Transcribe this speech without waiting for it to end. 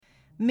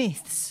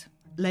Myths,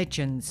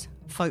 legends,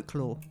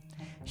 folklore.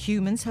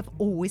 Humans have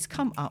always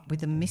come up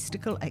with a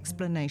mystical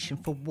explanation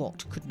for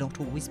what could not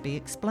always be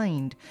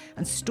explained,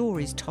 and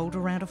stories told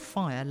around a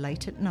fire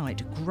late at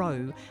night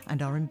grow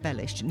and are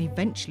embellished and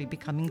eventually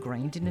become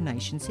ingrained in a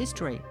nation's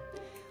history.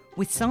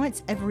 With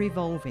science ever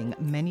evolving,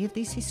 many of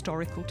these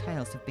historical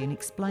tales have been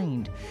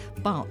explained,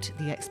 but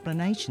the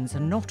explanations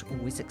are not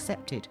always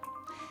accepted.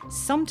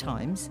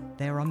 Sometimes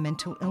there are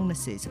mental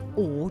illnesses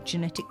or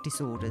genetic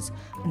disorders,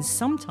 and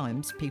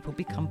sometimes people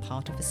become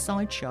part of a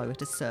sideshow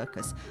at a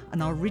circus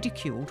and are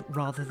ridiculed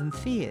rather than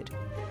feared.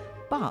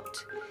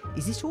 But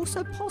is it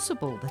also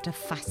possible that a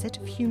facet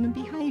of human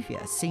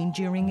behaviour seen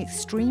during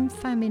extreme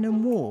famine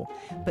and war,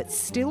 but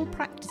still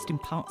practised in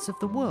parts of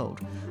the world,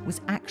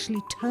 was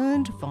actually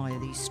turned via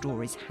these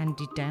stories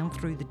handed down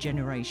through the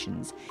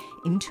generations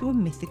into a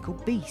mythical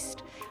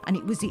beast, and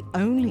it was the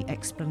only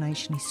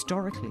explanation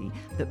historically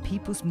that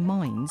people's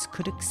minds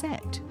could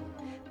accept?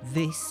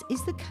 This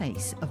is the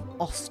case of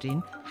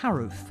Austin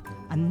Harrouff,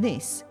 and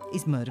this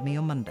is Murder Me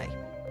on Monday.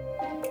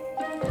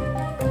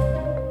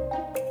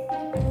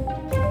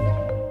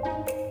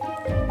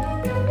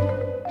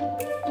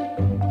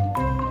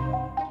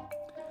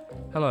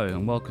 Hello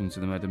and welcome to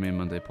the Murder Me on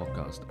Monday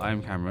podcast. I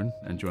am Cameron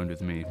and joined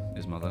with me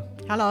is Mother.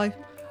 Hello.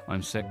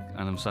 I'm sick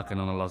and I'm sucking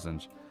on a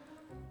lozenge.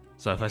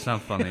 So if I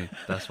sound funny,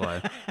 that's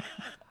why.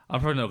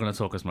 I'm probably not going to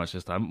talk as much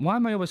this time. Why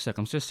am I always sick?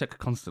 I'm just sick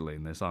constantly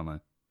in this, aren't I?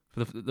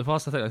 For the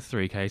past, I think, like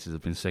 3 cases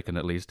have been sick in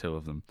at least 2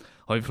 of them.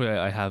 Hopefully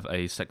I have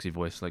a sexy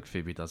voice like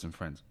Phoebe does in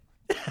Friends.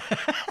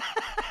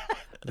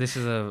 This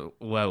is a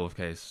werewolf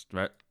case,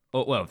 right?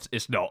 Oh, well,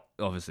 it's not.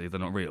 Obviously, they're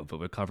not real, but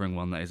we're covering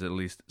one that is at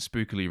least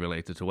spookily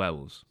related to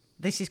werewolves.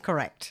 This is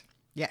correct.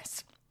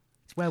 Yes.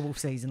 It's werewolf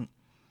season.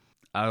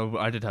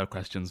 I did have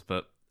questions,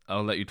 but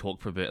I'll let you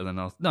talk for a bit and then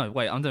I'll... No,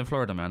 wait, I'm doing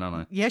Florida Man, aren't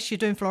I? Yes, you're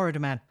doing Florida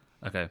Man.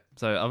 Okay,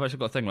 so I've actually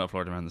got a thing about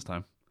Florida Man this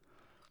time.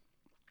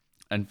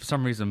 And for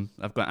some reason,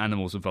 I've got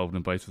animals involved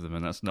in both of them,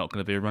 and that's not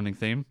going to be a running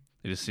theme.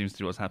 It just seems to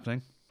be what's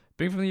happening.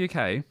 Being from the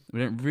UK,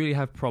 we don't really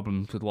have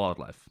problems with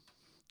wildlife.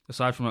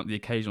 Aside from like the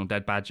occasional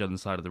dead badger on the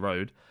side of the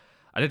road,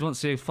 I did once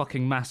see a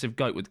fucking massive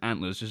goat with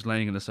antlers just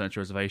laying in the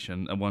centre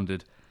reservation and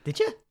wondered... Did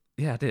you?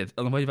 Yeah, I did.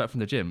 On the way back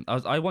from the gym.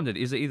 I wondered,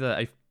 is it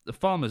either a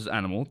farmer's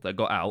animal that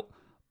got out,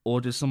 or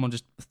did someone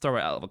just throw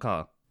it out of a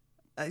car?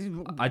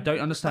 I don't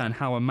understand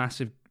how a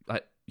massive,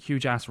 like,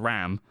 huge-ass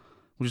ram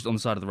was just on the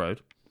side of the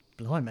road.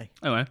 Blimey.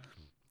 Anyway,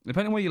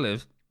 depending on where you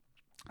live,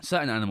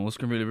 certain animals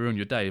can really ruin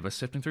your day by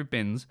sifting through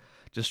bins,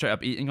 just straight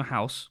up eating your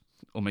house,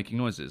 or making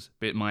noises,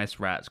 be it mice,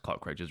 rats,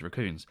 cockroaches,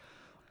 raccoons.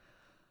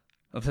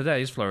 Of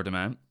today's Florida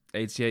Man,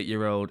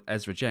 88-year-old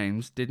Ezra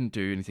James didn't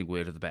do anything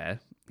weird with the bear.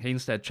 He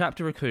instead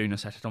trapped a raccoon and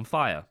set it on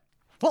fire.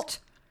 What?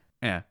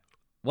 Yeah.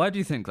 Why do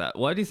you think that?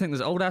 Why do you think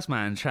this old-ass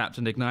man trapped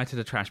and ignited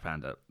a trash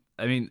panda?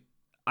 I mean,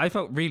 I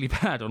felt really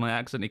bad when I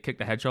accidentally kicked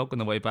a hedgehog on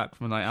the way back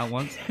from a night out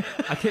once.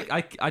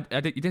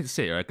 You didn't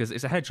see it, right? Because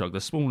it's a hedgehog.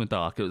 They're small and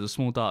dark. It was a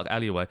small, dark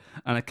alleyway.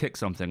 And I kicked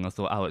something. I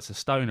thought, oh, it's a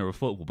stone or a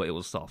football, but it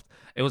was soft.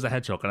 It was a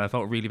hedgehog, and I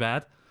felt really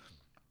bad.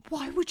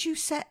 Why would you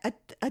set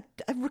a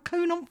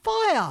raccoon on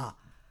fire?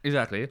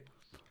 Exactly.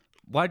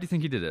 Why do you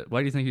think he did it? Why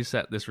do you think he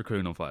set this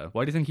raccoon on fire?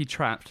 Why do you think he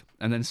trapped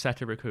and then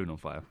set a raccoon on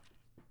fire?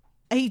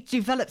 He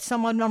developed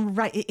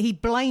he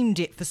blamed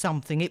it for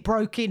something. It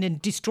broke in and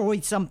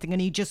destroyed something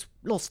and he just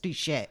lost his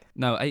shit.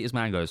 No, ate his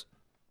mangoes.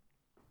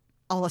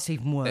 Oh, that's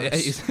even worse.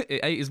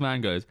 It ate his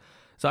mangoes.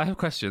 So I have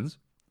questions.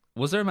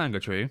 Was there a mango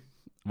tree?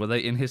 Were they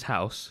in his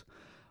house?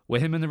 Were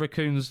him and the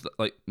raccoons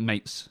like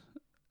mates?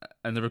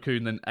 And the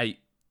raccoon then ate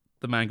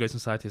the mangoes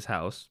inside his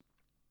house?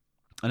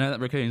 I know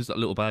that raccoons are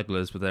little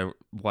burglars with their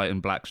white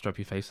and black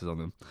stripy faces on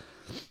them.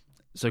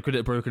 So could it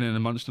have broken in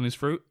and munched on his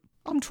fruit?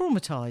 I'm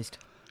traumatised.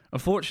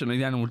 Unfortunately,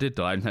 the animal did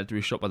die and had to be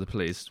shot by the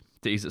police.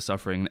 To ease its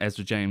suffering,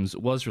 Ezra James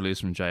was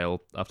released from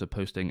jail after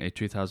posting a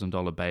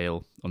 $2,000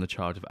 bail on the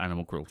charge of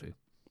animal cruelty.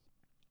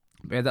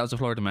 But yeah, that was a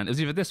Florida man. It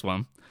was either this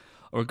one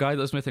or a guy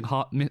that was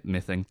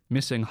missing.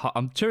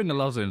 I'm chewing a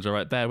lozenge, all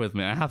right, bear with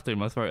me. I have to,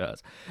 my throat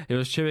hurts. He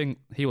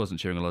wasn't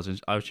chewing a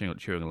lozenge. I was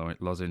chewing a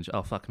lozenge.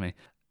 Oh, fuck me.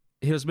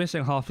 He was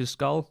missing half his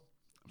skull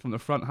from the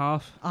front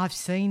half. I've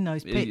seen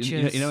those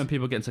pictures. You know when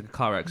people get into like a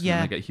car accident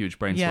and they get huge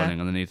brain swelling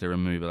and they need to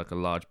remove like a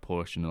large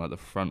portion of like the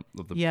front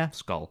of the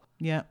skull.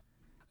 Yeah.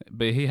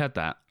 But he had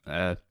that.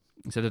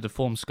 He said a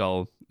deformed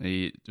skull.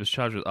 He was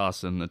charged with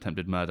arson and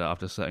attempted murder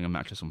after setting a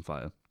mattress on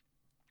fire.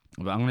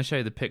 But I'm going to show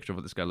you the picture of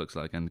what this guy looks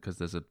like, and because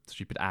there's a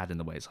stupid ad in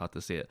the way, it's hard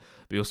to see it.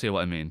 But you'll see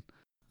what I mean.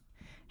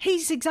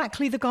 He's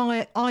exactly the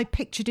guy I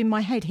pictured in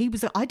my head.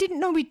 I didn't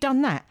know he'd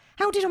done that.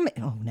 How did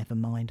I... Oh, never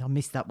mind. I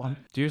missed that one.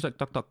 Do you use like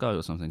DuckDuckGo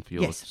or something for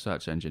your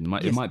search engine?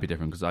 It might be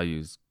different because I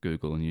use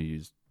Google and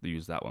you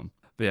use that one.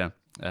 But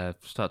yeah,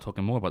 start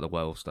talking more about the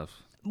werewolf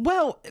stuff.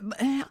 Well,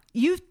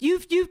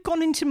 you've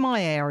gone into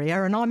my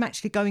area and I'm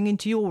actually going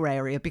into your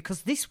area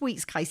because this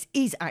week's case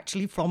is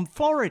actually from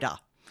Florida.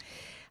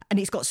 And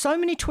it's got so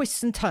many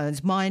twists and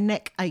turns, my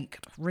neck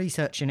ached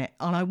researching it.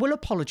 And I will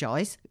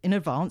apologise in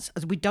advance,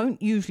 as we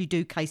don't usually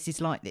do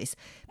cases like this,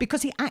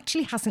 because it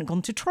actually hasn't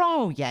gone to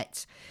trial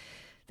yet.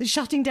 The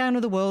shutting down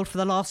of the world for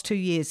the last 2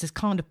 years has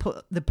kind of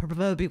put the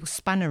proverbial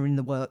spanner in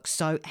the works,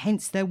 so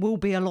hence there will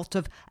be a lot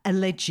of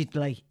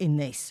allegedly in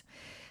this.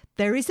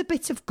 There is a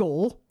bit of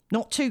gore,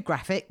 not too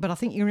graphic, but I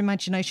think your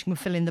imagination will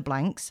fill in the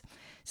blanks.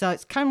 So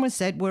as Cameron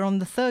said, we're on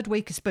the 3rd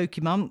week of spooky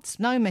months,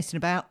 no messing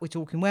about, we're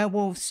talking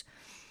werewolves.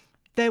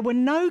 There were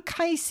no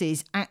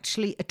cases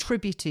actually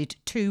attributed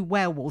to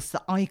werewolves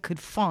that I could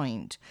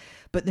find,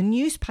 but the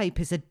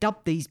newspapers had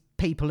dubbed these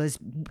people as,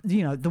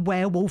 you know, the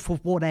werewolf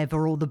of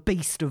whatever or the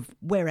beast of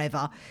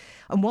wherever.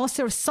 And whilst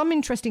there are some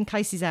interesting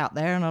cases out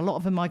there, and a lot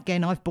of them,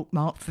 again, I've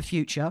bookmarked for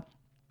future,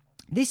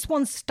 this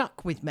one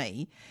stuck with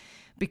me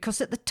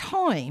because at the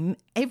time,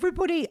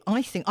 everybody,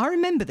 I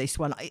remember this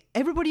one,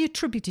 everybody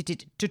attributed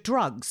it to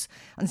drugs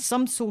and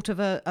some sort of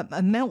a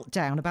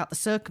meltdown about the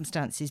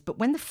circumstances. But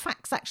when the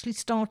facts actually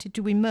started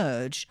to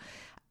emerge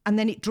and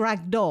then it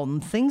dragged on,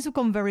 things have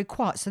gone very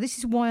quiet. So this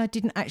is why I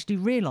didn't actually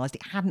realise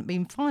it hadn't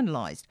been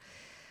finalised.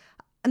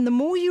 And the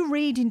more you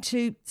read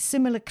into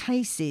similar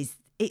cases,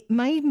 it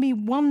made me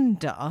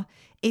wonder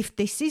if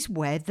this is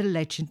where the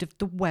legend of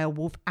the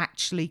werewolf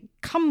actually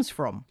comes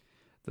from.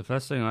 The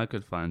first thing I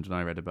could find when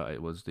I read about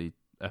it was the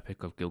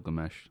Epic of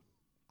Gilgamesh.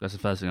 That's the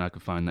first thing I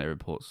could find that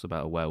reports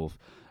about a werewolf.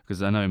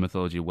 Because I know in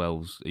mythology,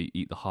 werewolves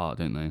eat the heart,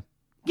 don't they?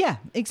 Yeah,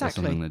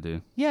 exactly. That's something they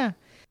do. Yeah.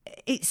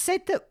 It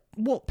said that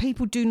what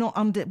people do not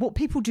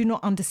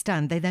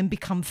understand, they then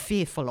become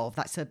fearful of.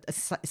 That's a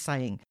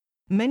saying.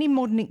 Many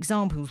modern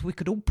examples we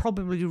could all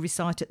probably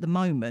recite at the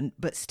moment,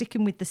 but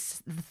sticking with the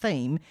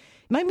theme,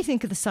 made me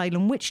think of the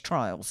Salem witch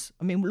trials.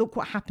 I mean, look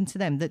what happened to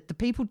them. The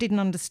people didn't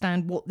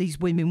understand what these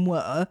women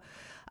were,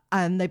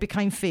 and they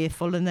became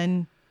fearful, and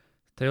then...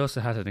 They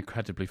also had an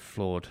incredibly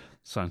flawed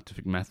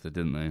scientific method,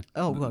 didn't they?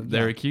 Oh, well,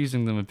 They're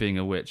accusing them of being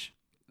a witch.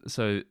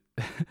 So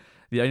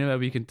the only way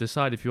we can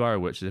decide if you are a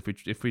witch is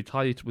if we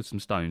tie you with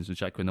some stones and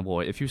check you in the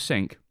water. If you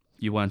sink,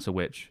 you weren't a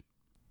witch.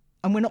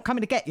 And we're not coming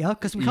to get you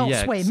because we can't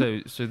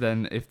swim. So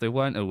then if they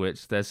weren't a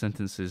witch, their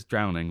sentence is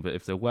drowning. But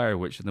if they were a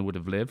witch, then they would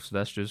have lived. So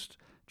that's just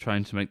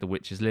trying to make the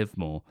witches live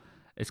more.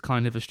 It's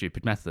kind of a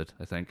stupid method,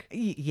 I think.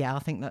 Yeah, I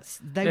think that's...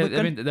 They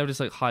were just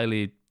like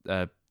highly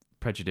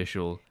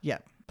prejudicial,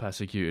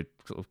 persecuted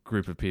sort of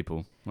group of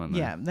people, weren't they?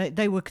 Yeah,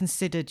 they were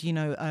considered,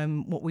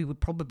 what we would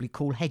probably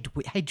call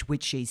hedge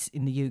witches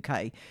in the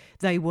UK.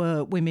 They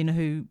were women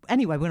who...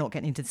 Anyway, we're not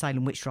getting into the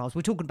Salem witch trials.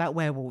 We're talking about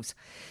werewolves.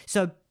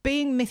 So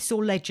being myths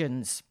or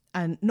legends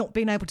and not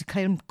being able to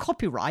claim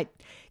copyright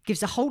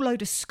gives a whole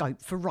load of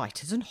scope for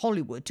writers and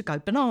Hollywood to go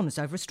bananas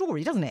over a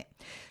story, doesn't it?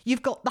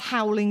 You've got the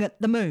howling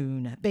at the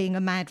moon, being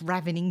a mad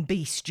ravening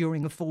beast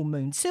during a full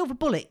moon, silver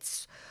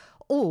bullets,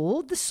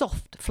 or the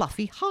soft,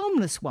 fluffy,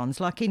 harmless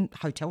ones like in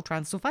Hotel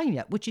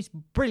Transylvania, which is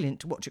brilliant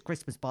to watch at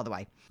Christmas, by the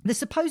way. The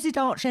supposed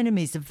arch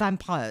enemies of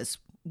vampires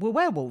were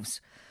werewolves.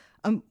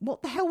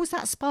 What the hell was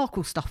that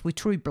sparkle stuff with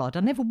True Blood? I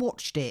never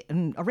watched it,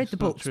 and I read the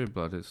books. It's not True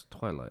Blood, it's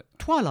Twilight.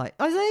 Twilight.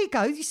 Oh, there you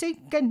go. You see,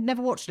 again,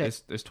 never watched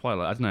it. It's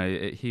Twilight. I don't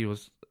know. He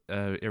was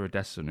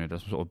iridescent. He had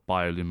some sort of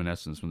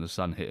bioluminescence. When the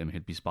sun hit him,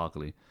 he'd be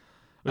sparkly.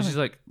 Which is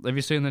like, have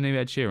you seen the new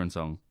Ed Sheeran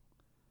song?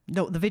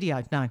 No, the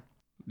video, no.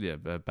 Yeah,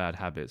 Bad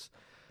Habits.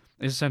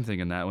 It's the same thing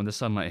in that. When the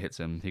sunlight hits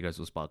him, he goes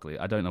all sparkly.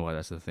 I don't know why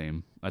that's the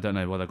theme. I don't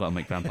know why they've got to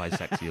make vampires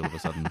sexy all of a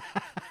sudden.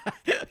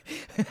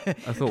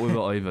 I thought we were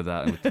over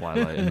that with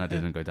Twilight, and that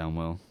didn't go down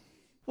well.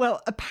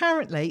 Well,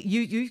 apparently,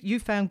 you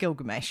found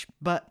Gilgamesh,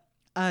 but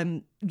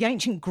the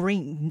ancient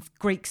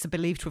Greeks are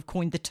believed to have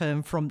coined the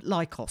term from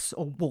Lycos,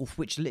 or wolf,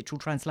 which is a literal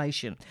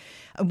translation.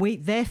 And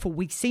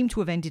we seem to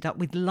have ended up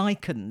with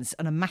lichens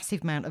and a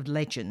massive amount of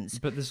legends.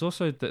 But there's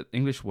also the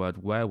English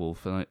word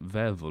werewolf, like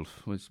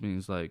werewolf, which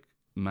means like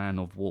man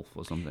of wolf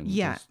or something.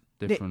 Yeah.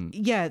 Different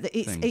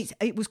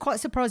it was quite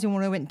surprising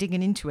when I went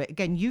digging into it.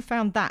 Again, you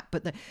found that,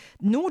 but the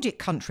Nordic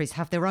countries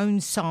have their own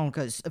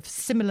sagas of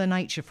similar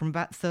nature from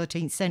about the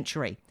 13th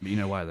century. But you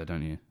know why though,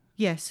 don't you?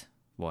 Yes.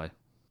 Why?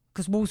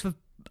 Because wolves were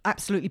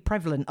absolutely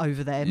prevalent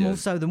over there, more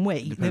so than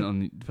we.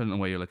 Depending on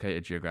where you're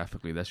located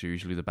geographically, that's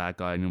usually the bad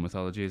guy in your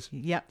mythologies.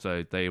 Yeah.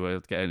 So they were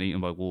getting eaten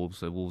by wolves,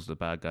 so wolves are the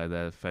bad guy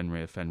there.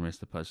 Fenrir,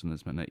 the person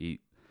that's meant to eat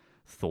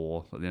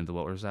Thor at the end of the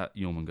world. Or is that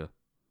Jormungandr?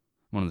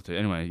 One of the two.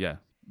 Anyway, yeah.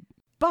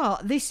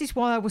 But this is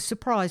why I was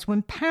surprised when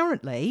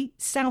apparently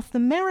South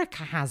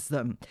America has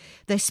them.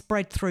 They're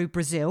spread through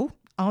Brazil,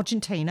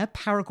 Argentina,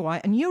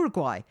 Paraguay and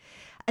Uruguay.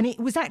 And it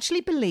was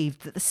actually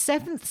believed that the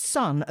seventh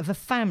son of a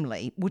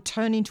family would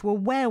turn into a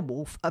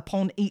werewolf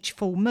upon each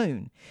full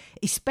moon,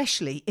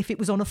 especially if it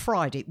was on a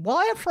Friday.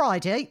 Why a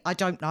Friday? I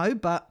don't know,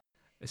 but...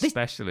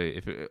 Especially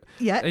if it...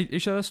 Yeah. Are you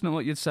sure that's not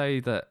what you'd say,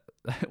 that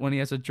when he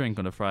has a drink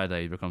on a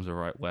Friday, he becomes a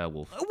right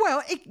werewolf?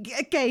 Well,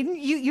 again,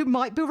 you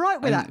might be right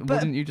with that. But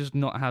wouldn't you just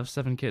not have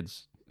 7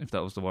 kids, if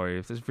that was the worry?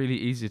 If it's really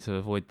easy to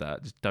avoid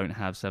that, just don't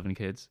have 7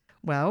 kids.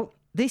 Well,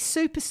 this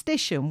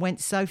superstition went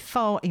so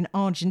far in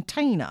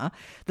Argentina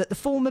that the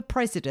former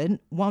president,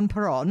 Juan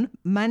Perón,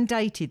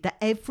 mandated that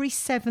every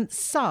 7th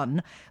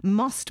son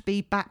must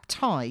be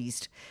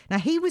baptised. Now,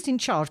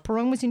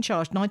 Perón was in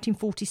charge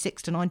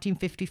 1946 to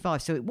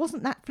 1955, so it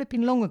wasn't that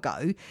flipping long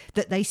ago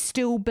that they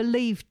still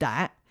believed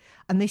that.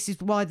 And this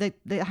is why they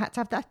had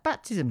to have that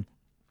baptism.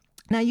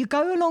 Now, you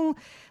go along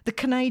the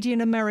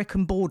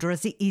Canadian-American border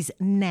as it is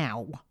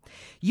now.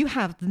 You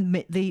have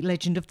the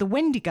legend of the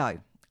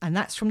Wendigo, and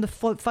that's from the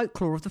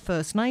folklore of the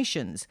First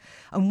Nations.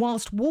 And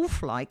whilst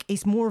wolf-like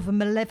is more of a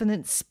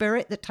malevolent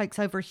spirit that takes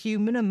over a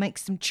human and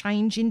makes them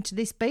change into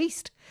this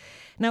beast,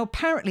 now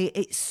apparently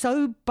it's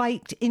so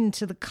baked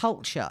into the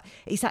culture,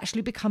 it's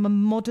actually become a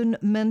modern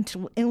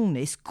mental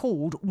illness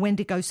called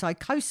Wendigo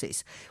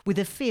psychosis, with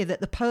a fear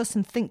that the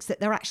person thinks that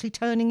they're actually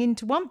turning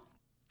into one.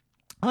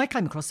 I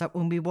came across that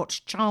when we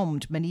watched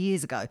Charmed many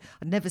years ago.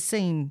 I'd never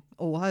seen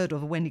or heard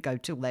of a Wendigo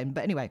till then.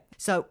 But anyway,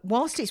 so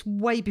whilst it's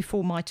way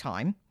before my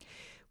time,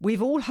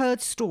 we've all heard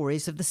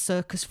stories of the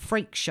circus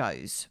freak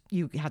shows.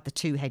 You had the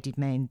two-headed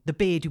men, the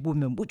bearded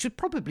woman, which was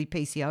probably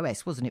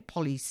PCOS, wasn't it?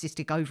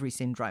 Polycystic ovary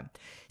syndrome.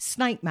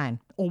 Snake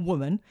man or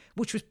woman,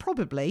 which was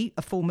probably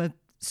a form of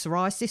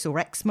psoriasis or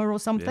eczema or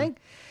something. Yeah.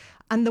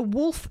 And the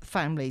wolf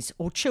families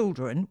or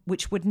children,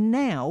 which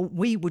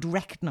we would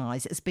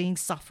recognise as being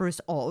sufferers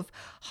of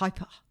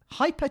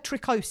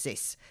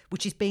hypertrichosis,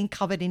 which is being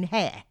covered in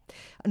hair.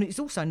 And it's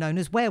also known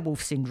as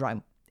werewolf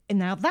syndrome. And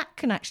now that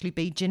can actually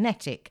be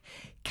genetic.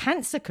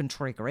 Cancer can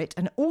trigger it,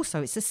 and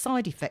also it's a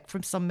side effect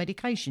from some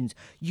medications.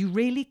 You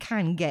really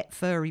can get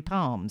furry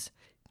palms.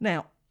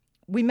 Now,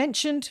 we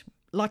mentioned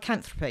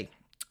lycanthropy.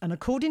 And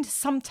according to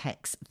some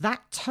texts,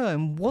 that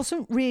term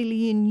wasn't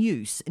really in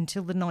use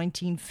until the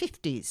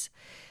 1950s.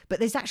 But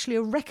there's actually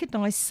a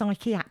recognised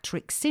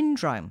psychiatric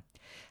syndrome.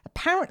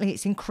 Apparently,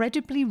 it's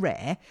incredibly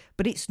rare,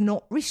 but it's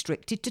not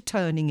restricted to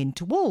turning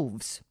into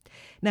wolves.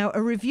 Now,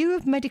 a review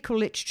of medical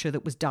literature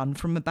that was done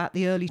from about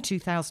the early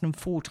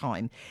 2004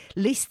 time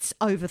lists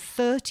over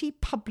 30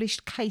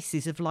 published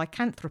cases of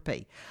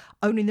lycanthropy,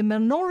 only the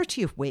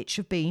minority of which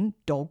have been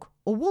dog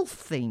or wolf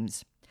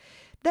themes.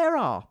 There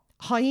are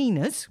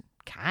hyenas,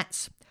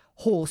 cats,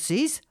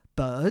 horses,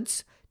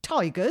 birds,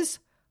 tigers,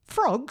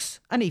 frogs,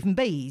 and even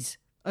bees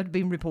had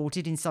been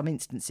reported in some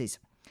instances.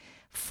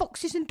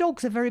 Foxes and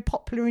dogs are very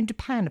popular in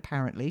Japan,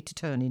 apparently, to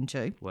turn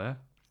into. Where?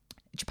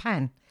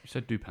 Japan. You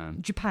said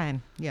Dupan.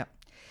 Japan, yeah.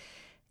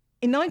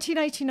 In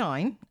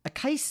 1989, a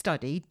case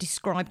study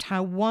described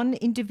how one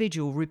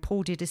individual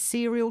reported a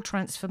serial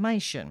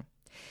transformation,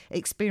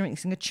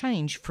 experiencing a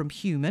change from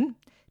human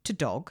to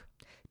dog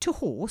to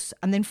horse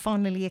and then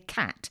finally a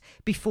cat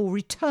before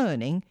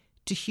returning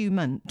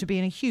to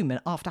being a human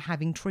after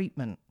having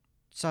treatment.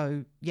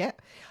 So, yeah.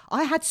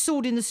 I had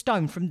Sword in the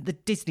Stone from the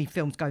Disney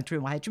films going through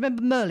my head. Do you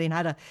remember Merlin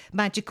had a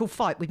magical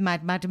fight with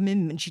Madam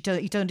Mim and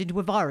he turned into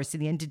a virus in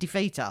the end to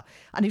defeat her?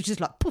 And it was just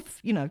like,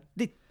 poof,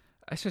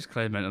 It's just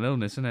clear mental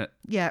illness, isn't it?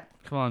 Yeah.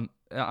 Come on.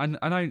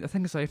 I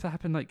think it's like, if that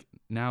happened like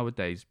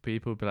nowadays,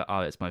 people would be like, oh,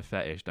 it's my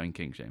fetish, don't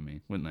kink shame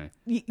me, wouldn't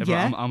they?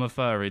 Yeah. I'm a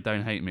furry,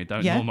 don't hate me,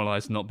 don't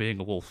normalise not being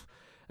a wolf.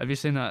 Have you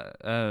seen that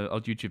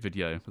old YouTube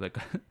video?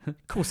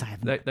 Of course I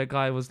haven't. That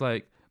guy was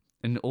like,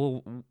 in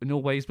all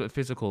ways but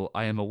physical,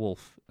 I am a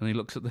wolf. And he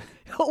looks at the...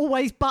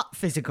 Always but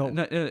physical.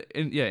 No,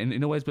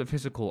 in all ways but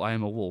physical, I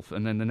am a wolf.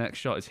 And then the next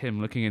shot is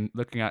him looking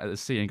out at the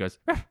sea and goes,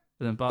 Ruff!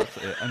 And then barks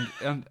at it.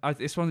 And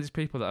it's one of these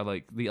people that are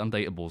like the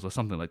undateables or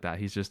something like that.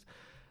 He's just,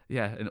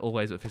 in all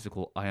ways but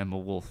physical, I am a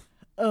wolf.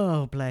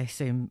 Oh, bless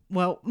him.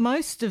 Well,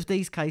 most of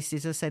these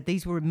cases, I said,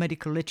 these were in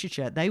medical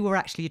literature. They were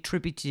actually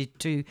attributed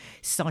to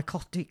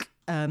psychotic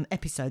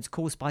episodes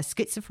caused by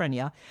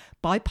schizophrenia,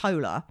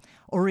 bipolar,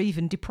 or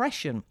even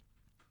depression.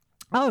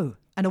 Oh,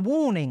 and a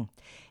warning.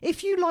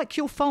 If you like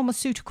your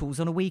pharmaceuticals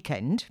on a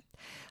weekend,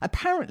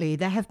 apparently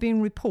there have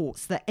been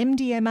reports that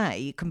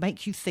MDMA can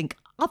make you think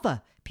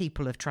other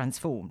people have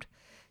transformed.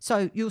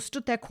 So you're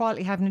stood there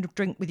quietly having a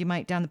drink with your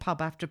mate down the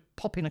pub after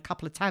popping a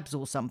couple of tabs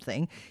or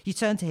something. You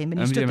turn to him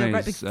and he stood there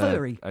great big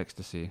furry.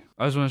 Ecstasy.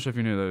 I was wondering if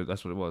you knew that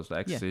that's what it was. The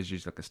ecstasy is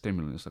usually like a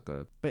stimulant. It's like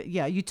a... But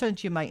yeah, you turn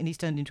to your mate and he's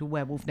turned into a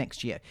werewolf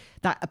next year.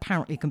 That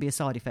apparently can be a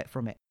side effect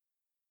from it.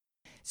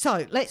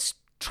 So let's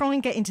try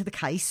and get into the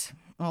case.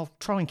 I'll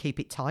try and keep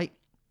it tight.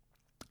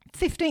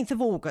 15th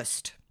of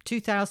August,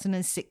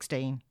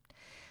 2016.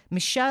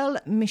 Michelle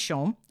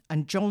Mishcon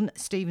and John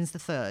Stevens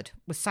III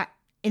were sat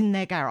in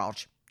their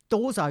garage.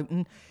 Doors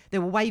open. They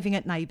were waving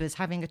at neighbours,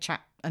 having a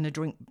chat and a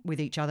drink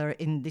with each other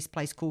in this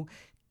place called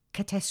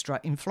Catestra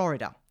in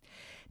Florida.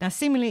 Now,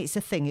 seemingly it's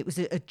a thing. It was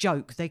a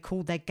joke. They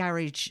called their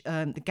garage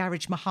the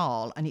Garage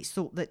Mahal, and it's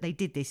thought that they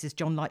did this as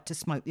John liked to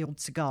smoke the odd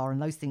cigar, and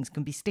those things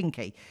can be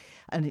stinky.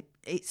 And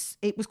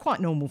it was quite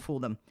normal for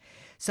them.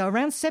 So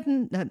around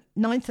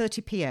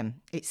 9:30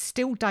 p.m, it's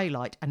still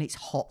daylight and it's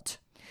hot.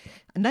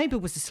 A neighbour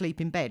was asleep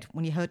in bed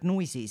when he heard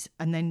noises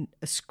and then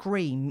a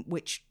scream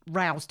which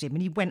roused him,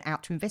 and he went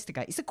out to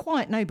investigate. It's a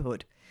quiet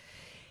neighbourhood.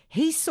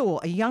 He saw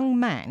a young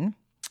man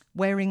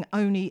wearing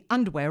only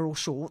underwear or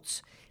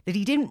shorts that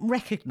he didn't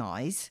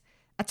recognise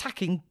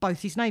attacking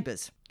both his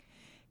neighbours.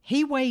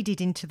 He waded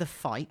into the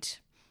fight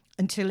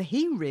until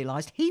he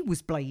realised he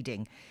was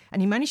bleeding,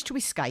 and he managed to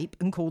escape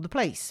and call the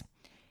police.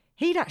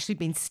 He'd actually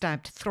been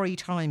stabbed 3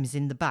 times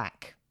in the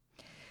back.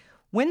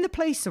 When the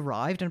police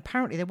arrived, and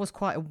apparently there was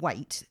quite a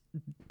wait,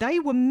 they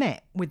were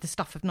met with the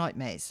stuff of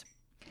nightmares.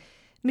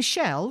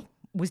 Michelle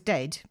was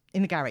dead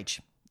in the garage.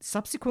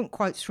 Subsequent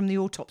quotes from the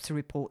autopsy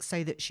report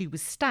say that she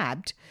was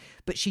stabbed,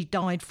 but she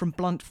died from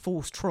blunt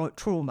force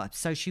trauma.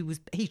 So she was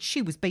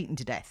beaten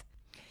to death.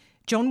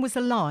 John was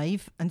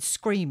alive and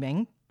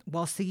screaming,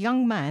 whilst the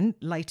young man,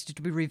 later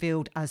to be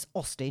revealed as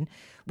Austin,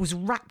 was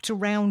wrapped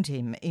around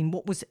him in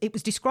what was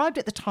described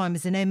at the time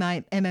as an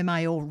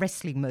MMA or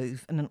wrestling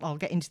move, and I'll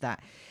get into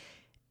that.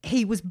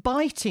 He was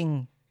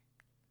biting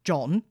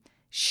John,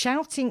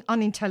 shouting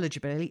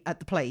unintelligibly at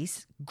the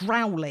police,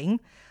 growling,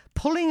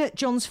 pulling at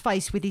John's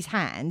face with his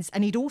hands,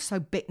 and he'd also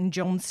bitten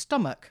John's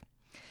stomach.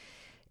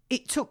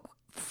 It took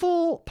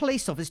 4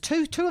 police officers,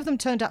 two of them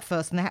turned up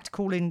first, and they had to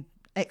call in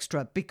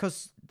extra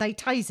because they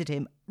tasered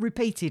him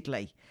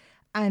repeatedly,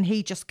 and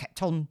he just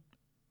kept on,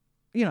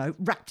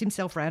 wrapped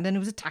himself around and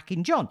was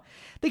attacking John.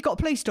 They got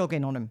a police dog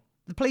in on him.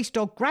 The police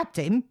dog grabbed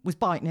him, was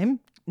biting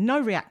him, no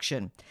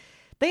reaction.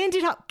 They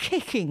ended up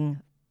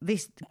kicking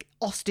this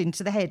Austin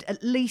to the head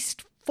at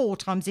least 4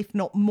 times, if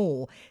not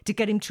more, to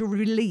get him to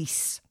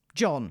release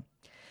John.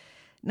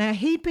 Now,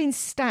 he'd been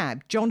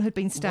stabbed. John had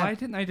been stabbed. Why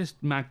didn't they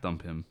just mag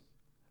dump him?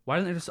 Why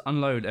didn't they just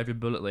unload every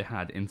bullet they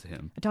had into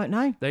him? I don't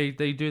know. They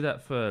do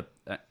that for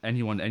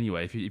anyone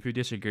anyway. If you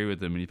disagree with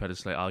them and you've had a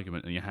slight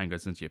argument and your hand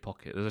goes into your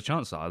pocket, there's a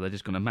chance that they're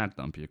just going to mag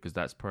dump you because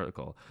that's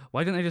protocol.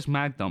 Why didn't they just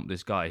mag dump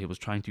this guy who was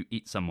trying to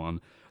eat someone?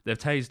 They've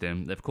tased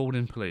him, they've called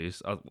in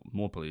police,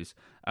 more police,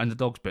 and the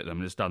dog's bit them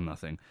and it's done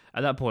nothing.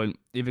 At that point,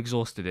 you've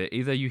exhausted it.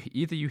 Either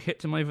you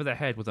hit him over the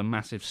head with a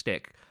massive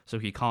stick so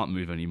he can't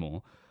move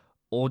anymore,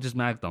 or just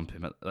mag dump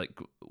him. Like,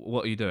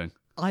 what are you doing?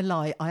 I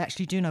lie. I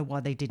actually do know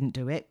why they didn't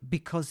do it,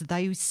 because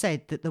they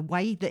said that the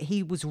way that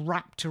he was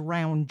wrapped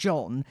around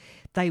John,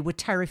 they were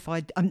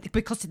terrified,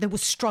 because they were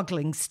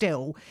struggling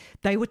still,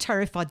 they were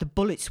terrified the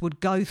bullets would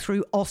go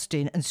through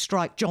Austin and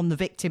strike John, the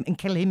victim, and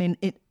kill him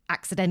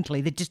accidentally.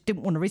 They just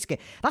didn't want to risk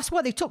it. That's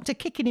why they took to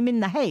kicking him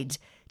in the head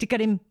to get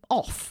him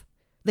off.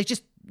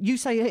 You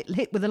say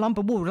hit with a lump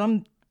of wood,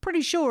 I'm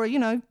pretty sure,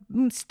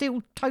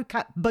 steel toe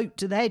cap boot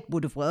to the head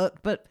would have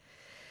worked, but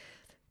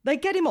they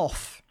get him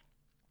off.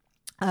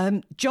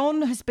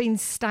 John has been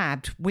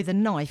stabbed with a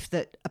knife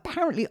that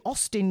apparently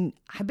Austin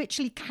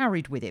habitually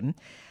carried with him,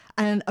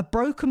 and a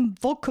broken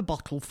vodka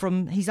bottle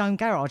from his own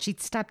garage. He'd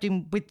stabbed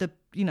him with the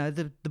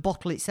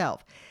bottle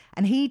itself,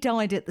 and he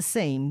died at the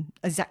scene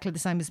exactly the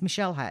same as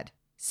Michelle had.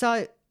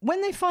 So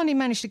when they finally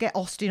managed to get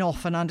Austin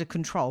off and under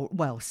control,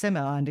 well, semi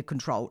under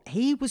control,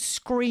 he was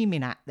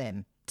screaming at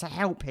them to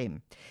help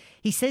him.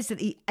 He says that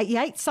he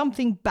ate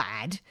something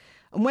bad,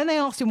 and when they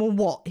asked him, well,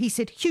 what? He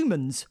said,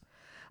 humans.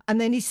 And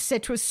then he's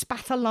said to have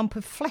spat a lump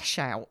of flesh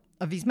out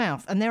of his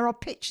mouth. And there are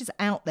pictures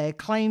out there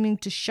claiming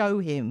to show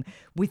him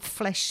with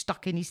flesh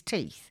stuck in his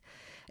teeth.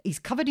 He's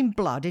covered in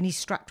blood and he's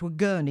strapped to a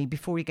gurney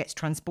before he gets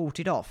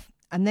transported off.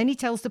 And then he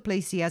tells the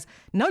police he has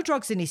no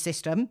drugs in his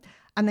system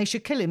and they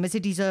should kill him as he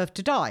deserved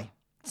to die.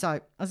 So,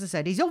 as I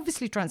said, he's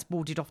obviously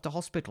transported off to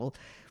hospital,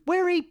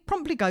 where he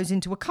promptly goes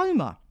into a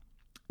coma.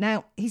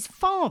 Now, his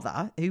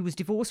father, who was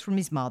divorced from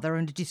his mother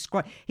and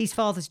his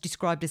father's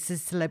described as a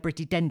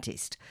celebrity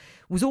dentist,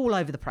 was all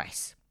over the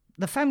press.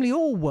 The family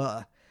all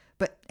were,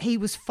 but he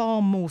was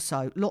far more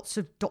so. Lots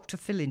of Dr.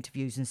 Phil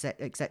interviews and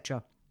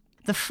etc.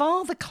 The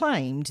father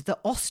claimed that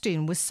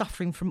Austin was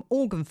suffering from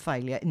organ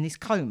failure in this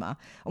coma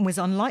and was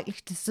unlikely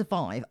to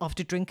survive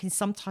after drinking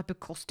some type of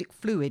caustic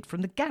fluid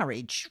from the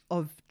garage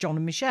of John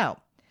and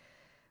Michelle.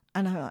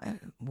 And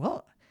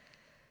what?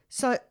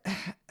 So,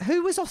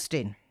 who was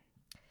Austin?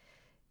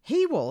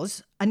 He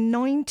was a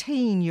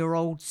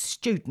 19-year-old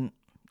student,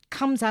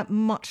 comes out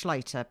much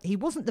later. He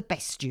wasn't the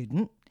best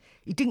student.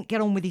 He didn't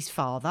get on with his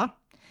father.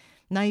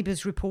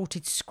 Neighbours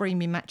reported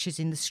screaming matches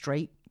in the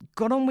street.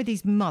 Got on with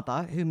his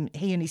mother, whom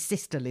he and his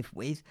sister lived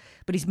with,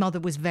 but his mother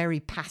was very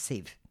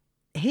passive.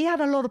 He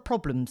had a lot of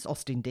problems,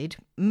 Austin did.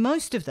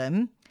 Most of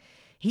them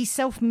he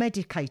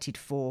self-medicated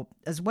for,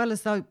 as well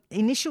as though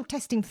initial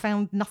testing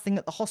found nothing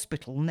at the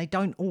hospital, and they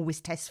don't always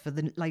test for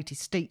the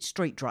latest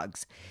street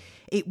drugs.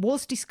 It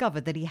was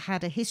discovered that he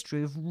had a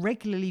history of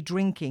regularly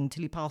drinking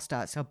till he passed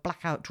out, so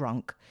blackout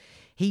drunk.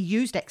 He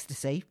used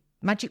ecstasy,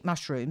 magic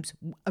mushrooms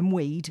and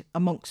weed,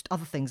 amongst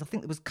other things. I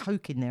think there was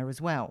coke in there as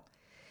well.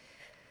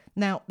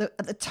 Now,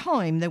 at the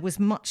time, there was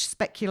much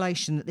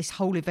speculation that this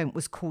whole event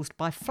was caused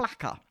by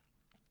flakka.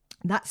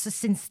 That's a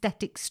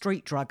synthetic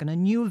street drug and a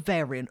newer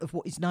variant of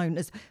what is known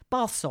as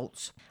bath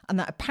salts. And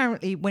that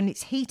apparently when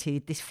it's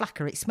heated, this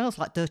flakka, it smells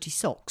like dirty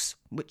socks,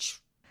 which,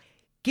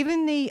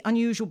 given the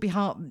unusual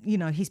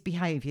his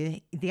behaviour,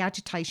 the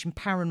agitation,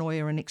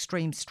 paranoia and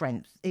extreme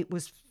strength, it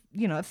was,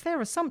 a fair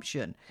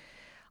assumption.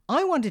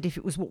 I wondered if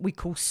it was what we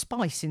call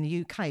spice in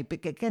the UK,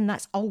 but again,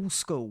 that's old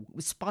school.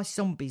 With spice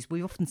zombies,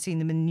 we've often seen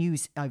them in the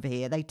news over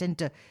here. They tend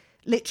to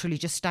literally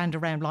just stand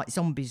around like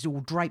zombies,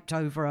 all draped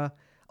over a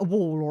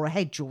wall or a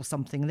hedge or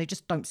something, and they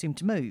just don't seem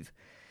to move.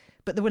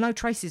 But there were no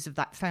traces of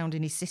that found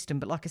in his system.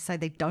 But like I say,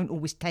 they don't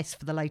always test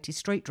for the latest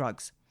street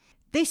drugs.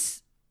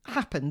 This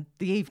happened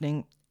the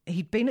evening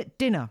he'd been at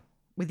dinner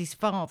with his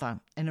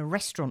father in a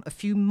restaurant a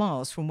few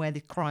miles from where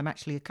the crime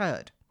actually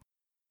occurred.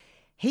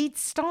 He'd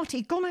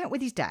gone out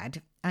with his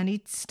dad, and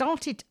he'd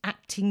started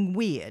acting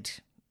weird,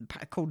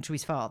 according to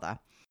his father.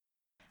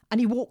 And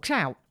he walked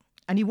out,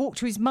 and he walked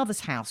to his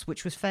mother's house,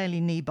 which was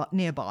fairly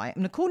nearby.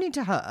 And according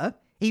to her,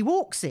 he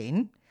walks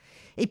in,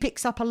 he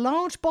picks up a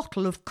large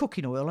bottle of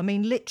cooking oil. I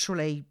mean,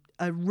 literally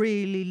a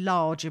really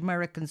large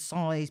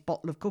American-sized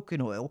bottle of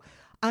cooking oil,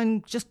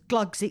 and just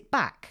glugs it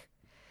back.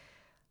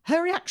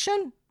 Her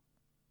reaction?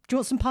 Do you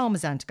want some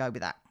Parmesan to go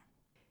with that?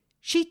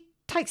 She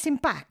takes him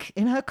back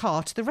in her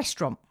car to the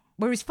restaurant,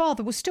 where his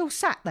father was still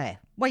sat there,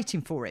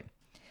 waiting for him.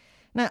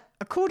 Now,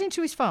 according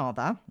to his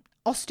father,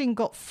 Austin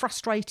got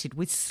frustrated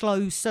with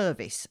slow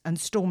service and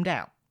stormed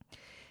out.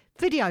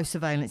 Video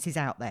surveillance is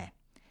out there.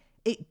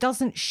 It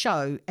doesn't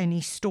show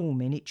any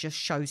storming, it just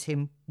shows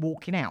him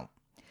walking out.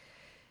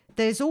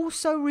 There's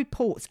also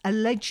reports,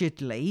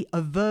 allegedly,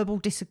 of verbal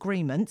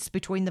disagreements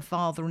between the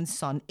father and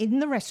son in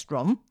the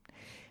restaurant.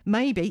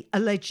 Maybe,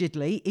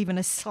 allegedly, even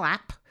a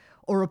slap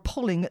or a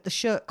pulling at the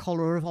shirt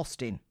collar of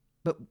Austin.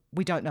 But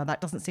we don't know.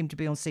 That doesn't seem to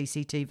be on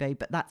CCTV,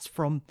 but that's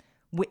from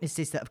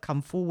witnesses that have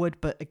come forward,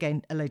 but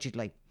again,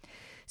 allegedly.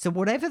 So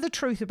whatever the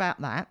truth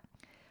about that,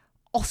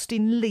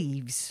 Austin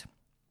leaves.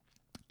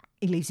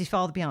 He leaves his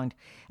father behind.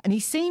 And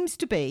he seems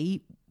to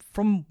be,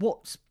 from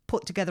what's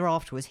put together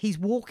afterwards, he's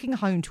walking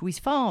home to his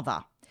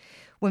father,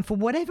 when for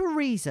whatever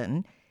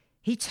reason,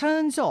 he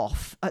turns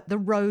off at the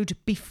road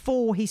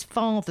before his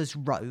father's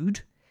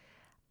road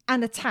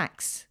and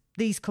attacks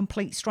these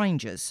complete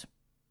strangers.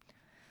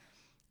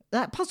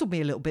 That puzzled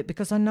me a little bit,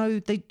 because I know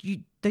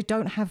they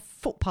don't have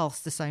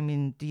footpaths the same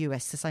in the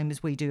US, the same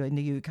as we do in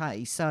the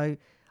UK. So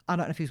I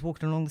don't know if he was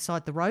walking along the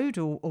side of the road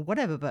or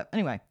whatever. But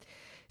anyway,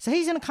 so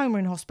he's in a coma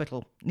in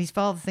hospital, and his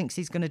father thinks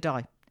he's going to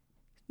die.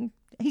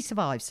 He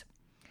survives.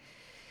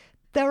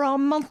 There are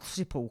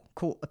multiple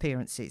court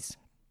appearances.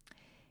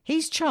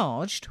 He's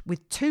charged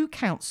with 2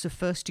 counts of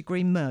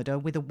first-degree murder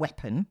with a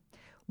weapon,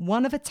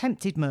 1 of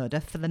attempted murder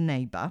for the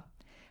neighbour,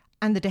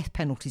 and the death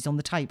penalty's on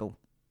the table.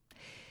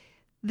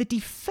 The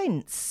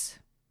defence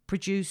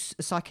produced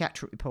a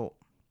psychiatric report.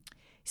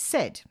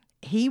 Said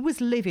he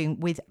was living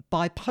with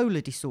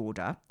bipolar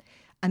disorder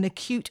and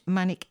acute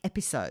manic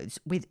episodes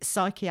with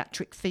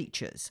psychiatric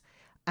features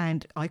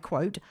and, I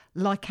quote,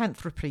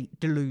 lycanthropy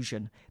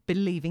delusion,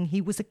 believing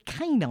he was a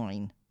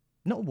canine,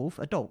 not a wolf,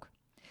 a dog.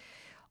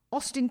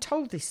 Austin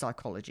told this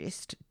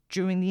psychologist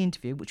during the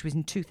interview, which was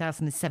in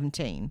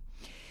 2017,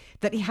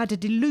 that he had a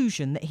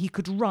delusion that he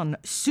could run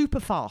super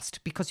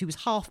fast because he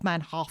was half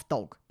man, half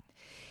dog.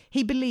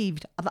 He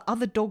believed that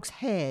other dogs'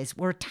 hairs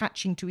were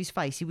attaching to his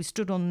face. He was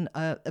stood on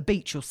a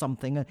beach or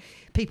something, and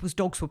people's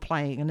dogs were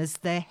playing, and as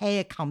their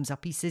hair comes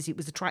up, he says it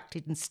was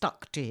attracted and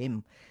stuck to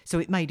him, so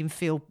it made him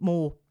feel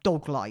more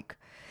dog-like.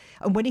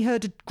 And when he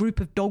heard a group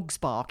of dogs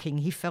barking,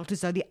 he felt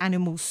as though the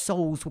animals'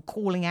 souls were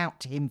calling out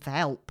to him for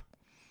help.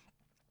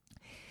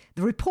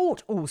 The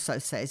report also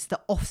says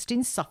that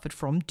Austin suffered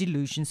from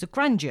delusions of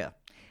grandeur,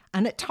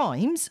 and at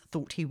times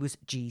thought he was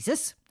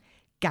Jesus,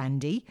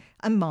 Gandhi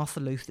and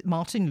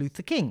Martin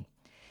Luther King.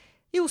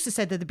 He also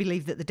said that they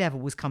believed that the devil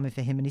was coming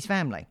for him and his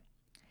family.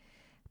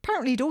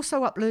 Apparently, he'd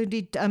also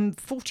uploaded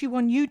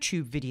 41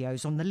 YouTube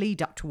videos on the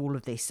lead up to all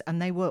of this, and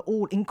they were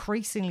all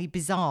increasingly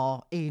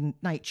bizarre in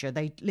nature.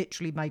 They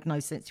literally made no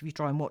sense if you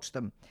try and watch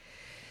them.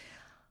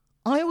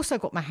 I also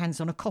got my hands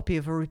on a copy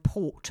of a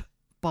report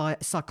by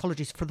a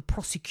psychologist for the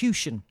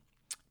prosecution.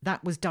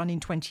 That was done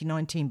in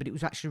 2019, but it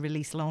was actually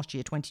released last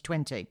year,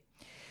 2020.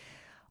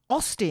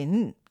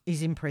 Austin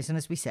is in prison,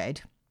 as we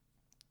said.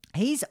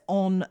 He's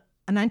on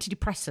an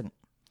antidepressant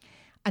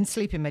and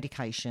sleeping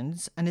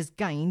medications and has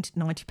gained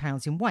 90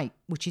 pounds in weight,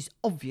 which is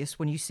obvious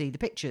when you see the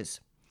pictures.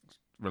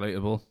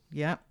 Relatable.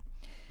 Yeah.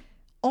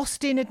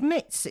 Austin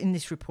admits in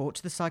this report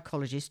to the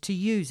psychologist to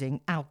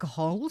using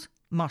alcohol,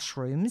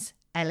 mushrooms,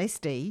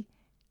 LSD,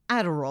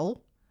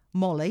 Adderall,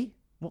 Molly.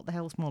 What the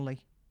hell's Molly?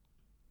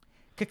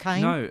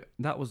 Cocaine? No,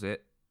 that was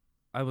it.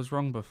 I was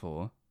wrong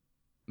before.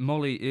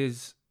 Molly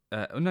is...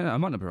 no, I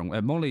might not be wrong.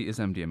 Molly is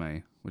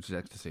MDMA, which is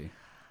ecstasy.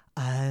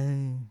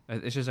 Oh.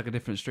 It's just like a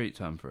different street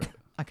term for it.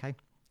 Okay.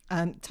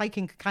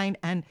 Taking cocaine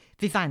and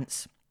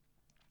Vivance.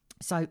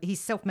 So he's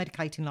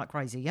self-medicating like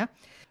crazy, yeah?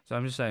 So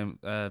I'm just saying...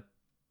 so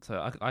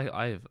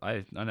I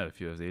know a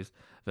few of these.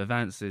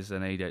 Vivance is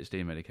an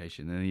ADHD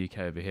medication. In the UK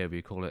over here,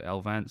 we call it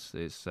Elvance.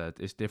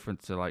 It's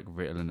different to like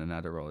Ritalin and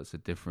Adderall. It's a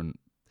different...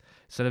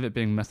 Instead of it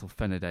being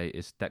methylphenidate,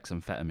 it's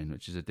dexamphetamine,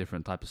 which is a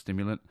different type of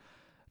stimulant.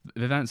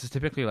 Vivance is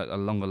typically like a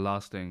longer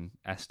lasting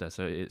ester,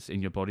 so it's in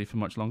your body for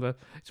much longer.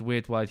 It's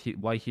weird why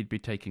he'd be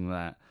taking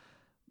that.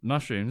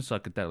 Mushrooms,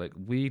 psychedelic,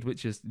 weed,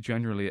 which is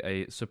generally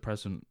a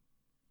suppressant,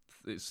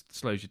 it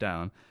slows you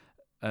down.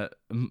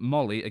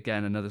 Molly,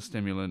 again, another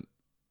stimulant,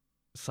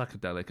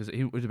 psychedelic, because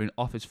he would have been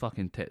off his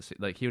fucking tits.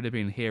 Like he would have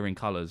been hearing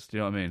colours. Do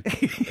you know what I mean?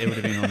 It would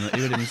have been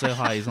he would have been so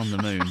high he's on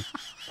the moon.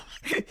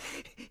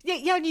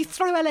 Yeah, and you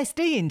throw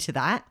LSD into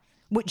that,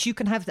 which you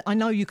can have. I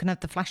know you can have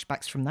the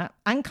flashbacks from that,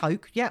 and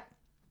coke. Yeah.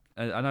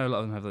 I know a lot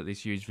of them have like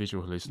these huge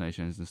visual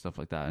hallucinations and stuff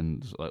like that,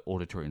 and like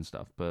auditory and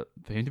stuff. But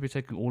for him to be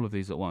taking all of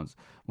these at once,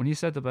 when you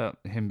said about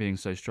him being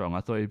so strong,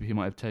 I thought he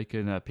might have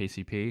taken a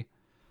PCP.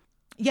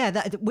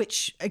 Yeah,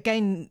 which,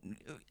 again,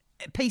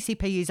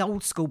 PCP is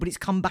old school, but it's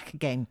come back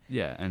again.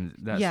 Yeah, and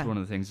that's one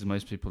of the things is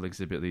most people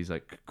exhibit these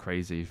like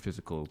crazy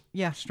physical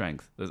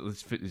strength,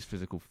 these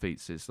physical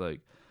feats. It's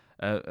like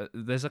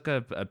there's like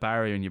a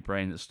barrier in your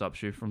brain that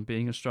stops you from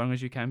being as strong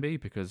as you can be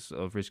because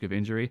of risk of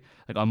injury.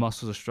 Like our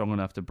muscles are strong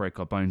enough to break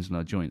our bones and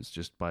our joints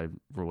just by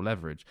raw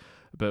leverage,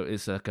 but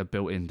it's like a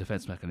built-in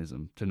defense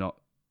mechanism to not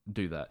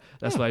do that.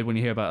 That's why when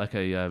you hear about like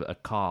a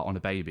car on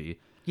a baby,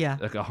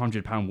 like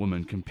 100-pound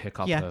woman can pick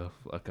up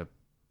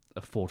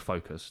a Ford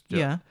Focus.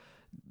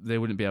 They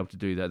wouldn't be able to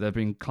do that. There have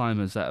been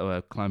climbers that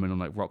were climbing on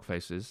like rock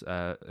faces,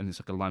 and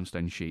it's like a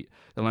limestone sheet.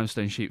 The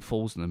limestone sheet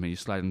falls on them, and he's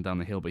sliding down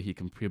the hill, but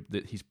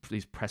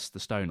he's pressed the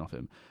stone off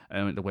him,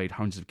 and it weighed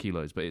hundreds of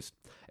kilos. But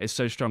it's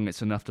so strong,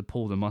 it's enough to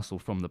pull the muscle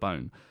from the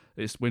bone.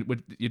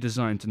 You're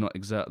designed to not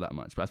exert that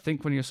much. But I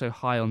think when you're so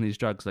high on these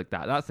drugs like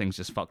that thing's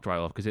just fucked right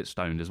off because it's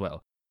stoned as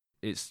well.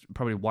 It's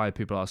probably why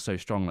people are so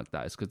strong like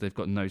that. It's because they've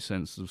got no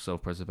sense of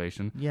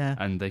self-preservation. Yeah,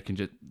 and they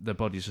can their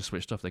bodies are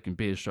switched off. They can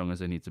be as strong as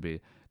they need to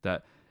be.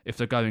 That if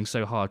they're going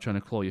so hard trying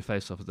to claw your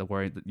face off, that they're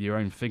worried that your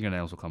own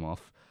fingernails will come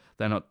off.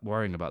 They're not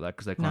worrying about that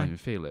because they can't even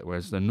feel it.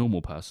 Whereas the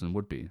normal person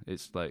would be.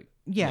 It's like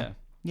yeah.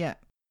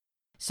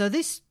 So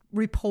this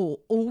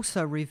report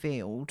also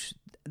revealed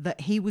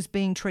that he was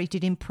being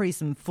treated in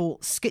prison for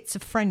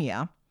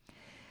schizophrenia,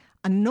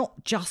 and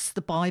not just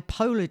the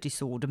bipolar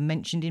disorder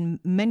mentioned in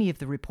many of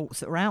the reports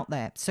that are out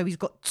there. So he's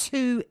got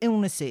 2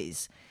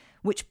 illnesses,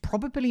 which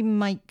probably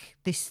make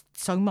this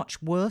so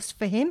much worse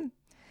for him.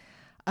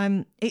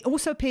 It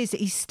also appears that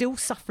he's still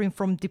suffering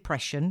from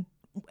depression,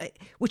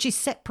 which is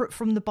separate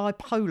from the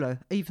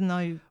bipolar, even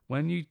though...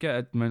 When you get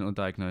a mental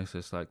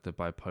diagnosis like the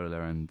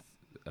bipolar and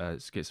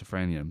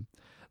schizophrenia,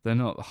 they're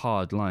not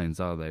hard lines,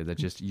 are they? They're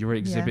just, you're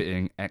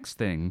exhibiting X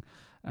thing,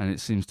 and it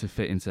seems to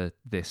fit into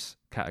this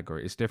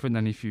category. It's different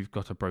than if you've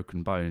got a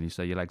broken bone and you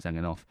say your leg's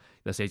hanging off.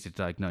 That's easy to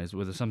diagnose.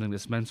 With something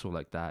that's mental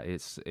like that,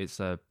 it's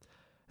like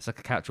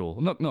a catch-all.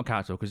 Not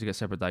catch-all because you get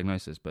separate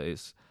diagnosis, but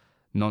it's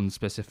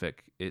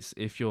non-specific. It's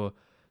if you're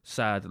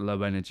sad,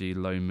 low energy,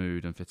 low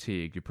mood, and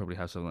fatigue, you probably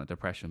have something like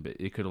depression. But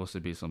it could also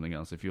be something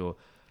else. If you're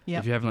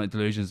having like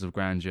delusions of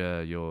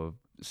grandeur, you're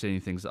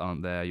seeing things that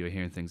aren't there, you're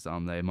hearing things that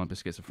aren't there. It might be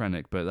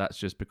schizophrenic, but that's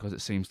just because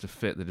it seems to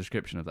fit the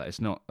description of that. It's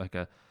not like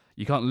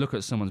you can't look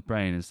at someone's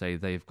brain and say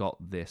they've got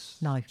this.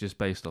 No, just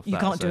based off that. You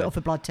can't do it off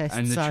a blood test.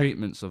 And the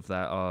treatments of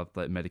that are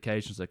like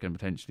medications that can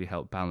potentially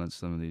help balance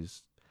some of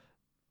these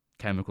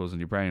chemicals in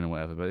your brain or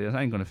whatever. But it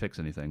ain't going to fix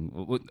anything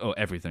or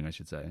everything, I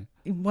should say.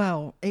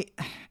 Well,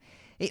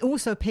 it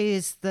also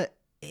appears that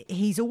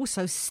he's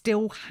also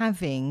still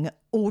having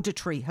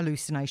auditory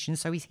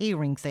hallucinations, so he's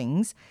hearing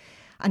things,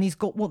 and he's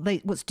got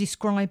what's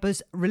described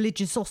as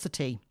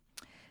religiosity.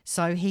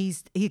 So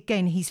he's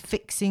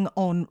fixing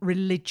on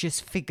religious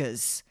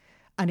figures,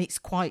 and it's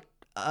quite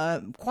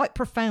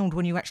profound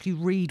when you actually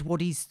read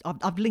what he's.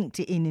 I've linked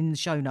it in the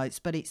show notes,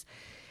 but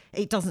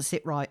it doesn't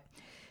sit right.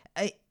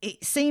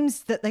 It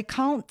seems that they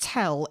can't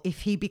tell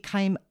if he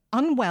became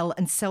unwell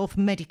and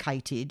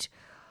self-medicated,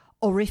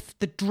 or if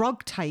the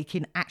drug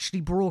taking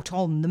actually brought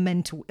on the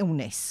mental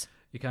illness.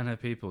 You can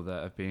have people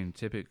that have been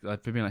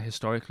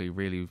historically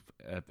really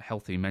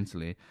healthy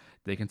mentally.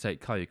 They can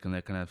take coke and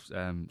they can have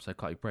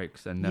psychotic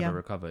breaks and never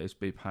recover. It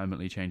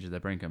permanently changes their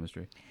brain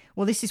chemistry.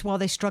 Well, this is why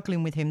they're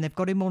struggling with him. They've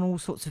got him on all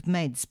sorts of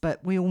meds,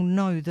 but we all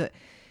know that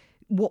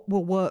what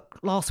will work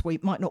last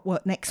week might not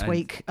work next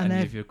week. And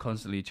if you're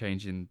constantly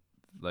changing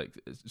like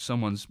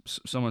someone's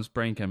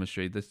brain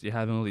chemistry, you're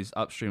having all these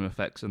upstream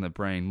effects in the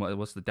brain.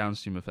 What's the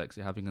downstream effects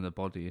you're having in the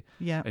body?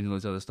 Yeah, and all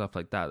this other stuff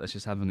like that. That's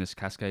just having this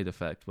cascade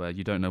effect where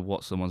you don't know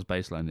what someone's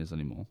baseline is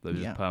anymore. They're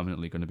just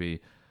permanently going to be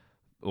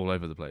all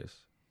over the place.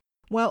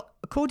 Well,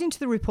 according to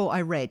the report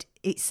I read,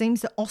 it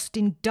seems that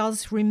Austin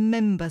does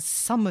remember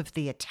some of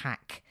the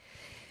attack,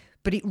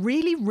 but it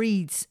really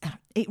reads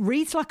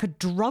like a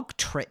drug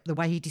trip the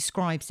way he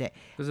describes it.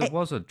 Because it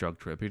was a drug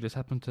trip. He just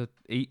happened to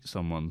eat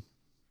someone.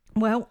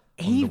 Well,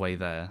 on the way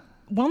there.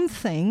 One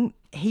thing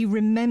he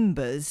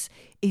remembers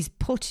is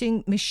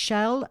putting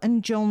Michelle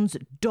and John's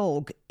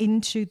dog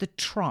into the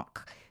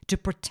truck to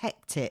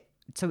protect it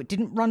so it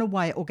didn't run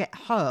away or get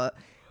hurt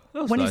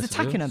when he's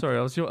attacking them. Sorry,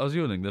 I was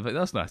yawning.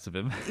 That's nice of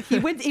him. He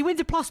wins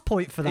a plus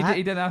point for that.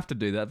 He didn't have to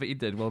do that, but he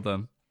did. Well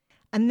done.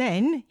 And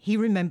then he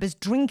remembers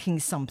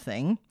drinking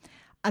something,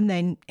 and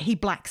then he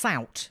blacks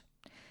out.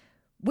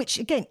 Which,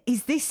 again,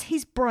 is this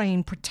his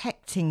brain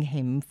protecting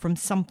him from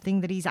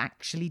something that he's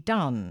actually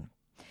done?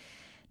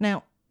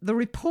 Now, the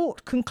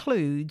report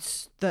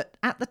concludes that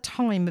at the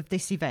time of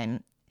this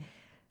event,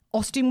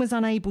 Austin was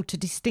unable to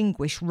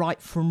distinguish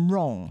right from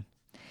wrong.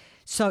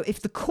 So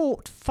if the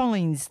court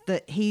finds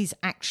that he's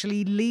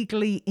actually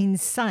legally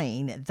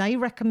insane, they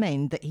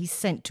recommend that he's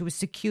sent to a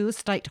secure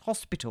state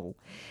hospital,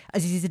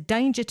 as he is a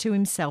danger to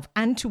himself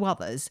and to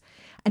others.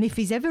 And if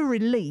he's ever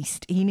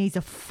released, he needs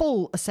a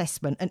full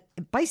assessment. And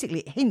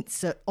basically it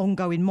hints at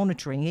ongoing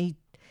monitoring.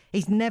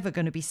 He's never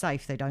going to be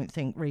safe, they don't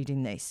think,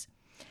 reading this.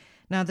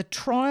 Now, the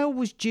trial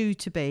was due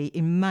to be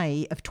in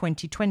May of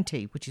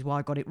 2020, which is why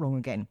I got it wrong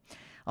again.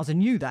 As I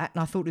knew that,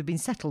 and I thought it had been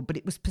settled, but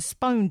it was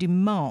postponed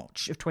in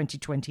March of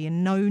 2020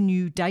 and no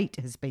new date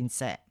has been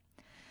set.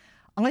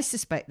 I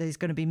suspect there's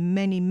going to be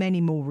many,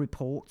 many more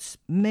reports,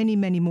 many,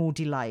 many more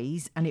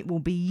delays, and it will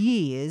be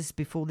years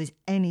before there's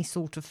any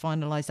sort of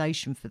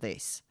finalisation for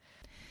this.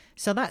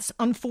 So that's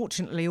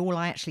unfortunately all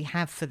I actually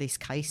have for this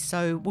case.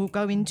 So we'll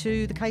go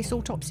into the case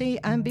autopsy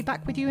and be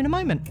back with you in a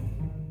moment.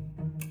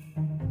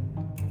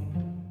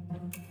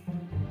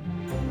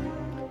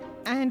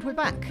 And we're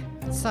back.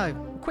 So,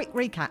 quick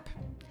recap.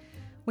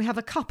 We have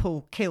a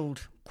couple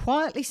killed,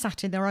 quietly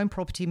sat in their own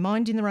property,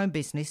 minding their own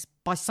business,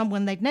 by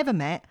someone they'd never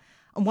met,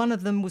 and one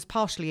of them was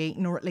partially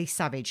eaten or at least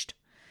savaged.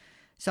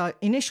 So,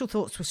 initial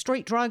thoughts were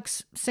street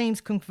drugs,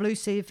 seems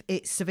conclusive,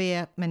 it's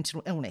severe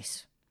mental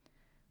illness.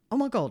 Oh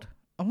my God,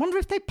 I wonder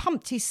if they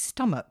pumped his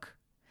stomach.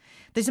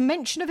 There's a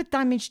mention of a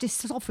damaged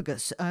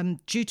esophagus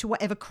due to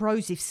whatever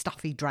corrosive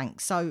stuff he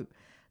drank, so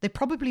they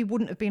probably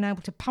wouldn't have been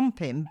able to pump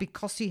him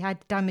because he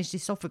had damaged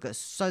esophagus,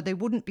 so they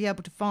wouldn't be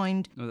able to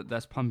find... No,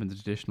 that's pump in the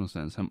traditional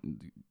sense.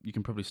 You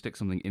can probably stick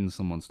something in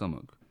someone's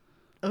stomach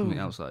from the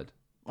outside.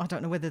 I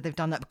don't know whether they've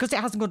done that because it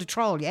hasn't gone to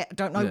trial yet. I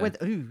don't know whether...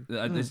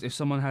 If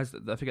someone has...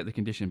 I forget the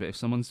condition, but if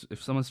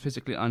someone's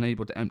physically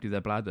unable to empty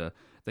their bladder,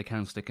 they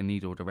can stick a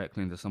needle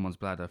directly into someone's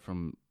bladder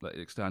from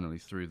externally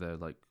through their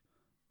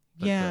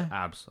their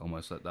abs,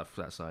 almost like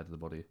that side of the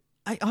body.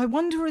 I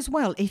wonder as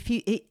well if he,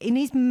 in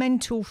his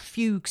mental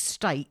fugue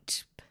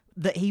state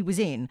that he was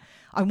in,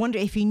 I wonder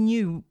if he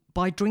knew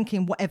by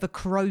drinking whatever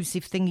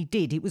corrosive thing he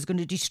did, it was going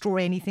to destroy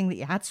anything that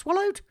he had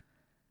swallowed.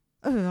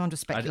 Oh, I'm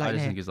just speculating. I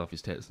just think he's off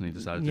his tits and he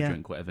decided to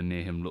drink whatever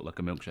near him looked like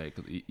a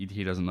milkshake.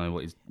 He doesn't know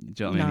what he's...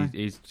 Do you know what I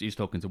mean? He's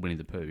talking to Winnie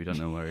the Pooh. You don't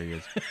know where he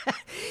is.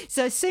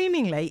 So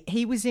seemingly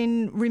he was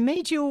in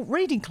remedial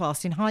reading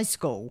class in high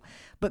school,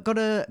 but got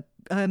a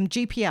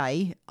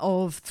GPA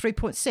of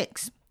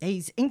 3.6.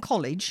 He's in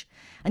college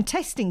and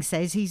testing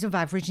says he's of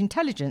average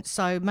intelligence.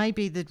 So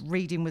maybe the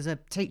reading was a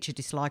teacher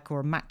dislike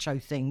or a macho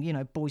thing. You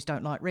know, boys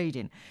don't like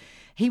reading.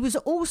 He was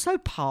also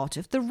part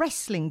of the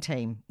wrestling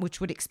team, which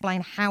would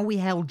explain how he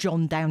held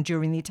John down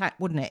during the attack,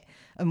 wouldn't it?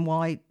 And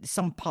why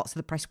some parts of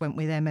the press went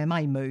with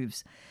MMA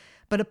moves.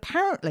 But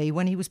apparently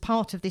when he was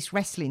part of this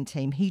wrestling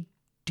team, he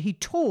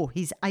tore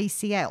his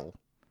ACL.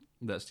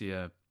 That's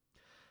the...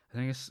 I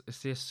think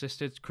it's the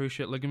assisted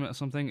cruciate ligament or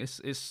something.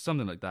 It's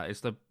something like that.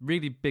 It's the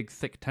really big,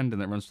 thick tendon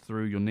that runs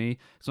through your knee.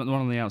 It's not the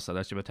one on the outside.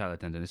 That's your patellar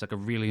tendon. It's like a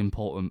really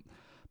important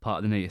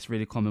part of the knee. It's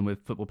really common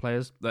with football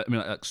players. I mean,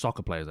 like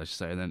soccer players, I should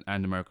say, and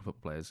American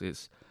football players.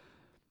 It's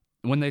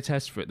when they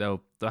test for it,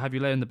 they'll have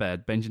you lay in the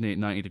bed, bend your knee at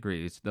 90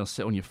 degrees. They'll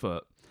sit on your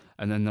foot,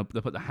 and then they'll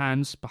put the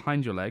hands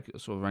behind your leg,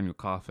 sort of around your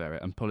calf area,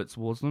 and pull it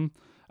towards them.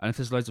 And if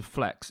there's loads of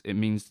flex, it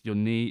means your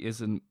knee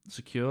isn't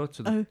secure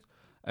to the.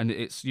 And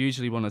it's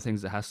usually one of the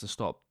things that has to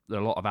stop a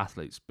lot of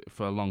athletes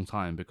for a long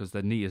time because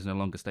their knee is no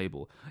longer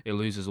stable. It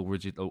loses all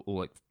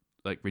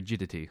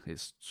rigidity.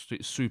 It's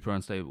super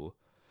unstable.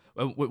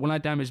 When I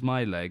damaged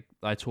my leg,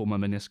 I tore my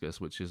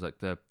meniscus, which is like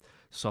the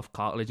soft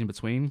cartilage in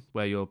between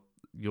where your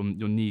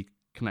knee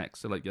connects.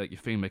 So like your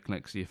femur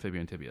connects to your fibula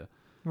and tibia.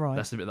 Right.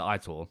 That's the bit that I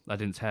tore. I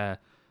didn't tear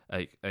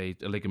a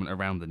ligament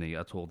around the knee.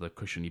 I tore the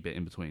cushiony bit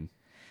in between.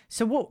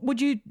 So what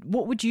would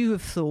you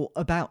have thought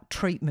about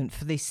treatment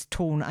for this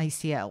torn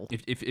ACL?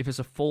 If it's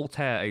a full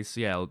tear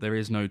ACL, there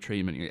is no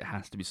treatment. It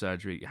has to be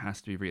surgery. It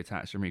has to be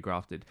reattached and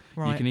regrafted.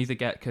 Right. You can either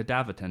get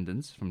cadaver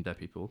tendons from dead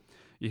people.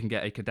 You can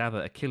get a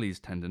cadaver Achilles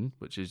tendon,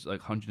 which is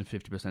like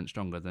 150%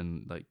 stronger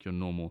than like your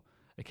normal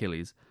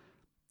Achilles,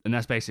 and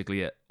that's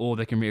basically it. Or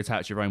they can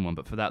reattach your own one,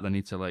 but for that they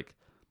need to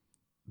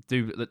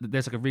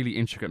there's like a really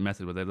intricate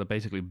method where they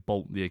basically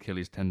bolt the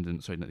Achilles tendon,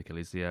 sorry, not the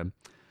Achilles, the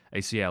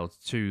ACL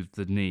to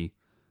the knee.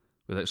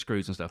 With like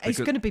screws and stuff. It's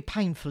going to be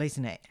painful,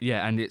 isn't it?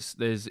 Yeah, and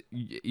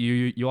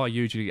you are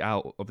usually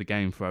out of the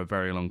game for a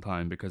very long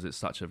time because it's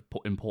such an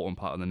important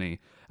part of the knee,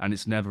 and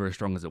it's never as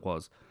strong as it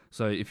was.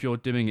 So if you're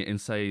doing it in,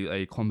 say,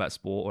 a combat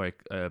sport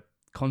or a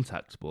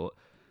contact sport,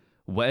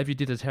 whatever you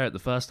did to tear it the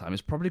first time,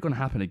 it's probably going to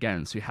happen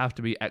again. So you have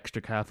to be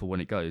extra careful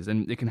when it goes,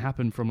 and it can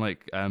happen from if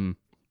you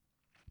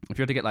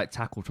were to get like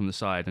tackled from the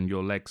side and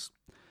your leg's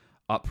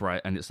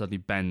upright and it suddenly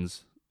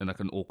bends in like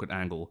an awkward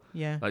angle,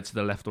 like to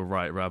the left or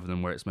right rather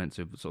than where it's meant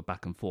to, sort of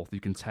back and forth. You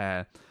can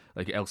tear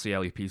like your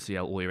LCL, your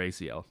PCL, or your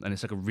ACL, and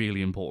it's like a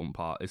really important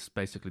part. It's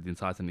basically the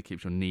entire thing that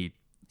keeps your knee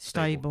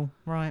stable.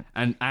 Right.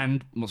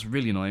 And what's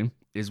really annoying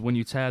is when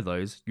you tear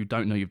those, you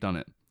don't know you've done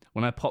it.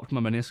 When I popped my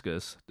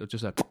meniscus, it was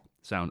just a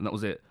sound, and that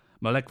was it.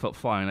 My leg felt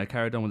fine. I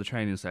carried on with the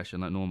training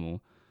session like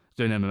normal,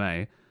 doing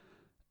MMA.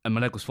 And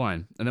my leg was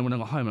fine. And then when I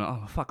got home, I'm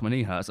like, oh, fuck, my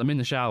knee hurts. I'm in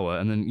the shower,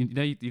 and then,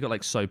 you got,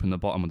 like, soap in the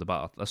bottom of the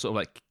bath. I sort of,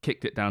 like,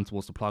 kicked it down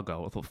towards the plug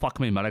hole. I thought, fuck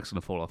me, my leg's going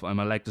to fall off. And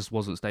my leg just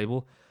wasn't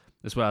stable.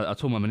 That's where I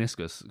tore my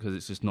meniscus, because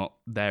it's just not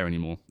there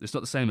anymore. It's not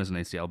the same as an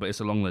ACL, but it's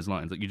along those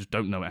lines. Like, you just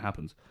don't know it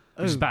happens.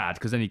 Which is bad,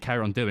 because then you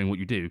carry on doing what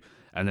you do,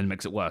 and then it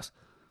makes it worse.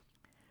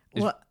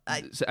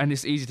 And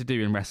it's easy to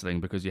do in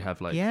wrestling, because you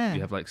have,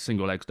 like,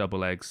 single legs, double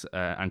legs,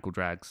 ankle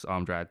drags,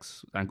 arm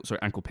drags,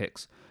 ankle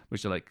picks,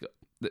 which are, like...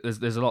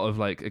 there's a lot of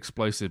like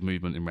explosive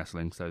movement in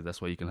wrestling, so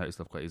that's why you can hurt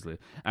yourself quite easily.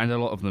 And a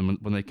lot of them,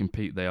 when they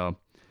compete, they are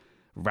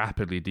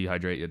rapidly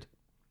dehydrated.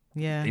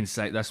 Yeah.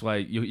 Insane. That's why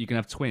you can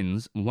have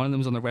twins. One of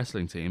them's on the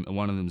wrestling team, and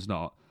one of them's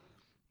not.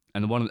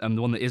 And the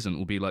one that isn't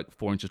will be like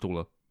 4 inches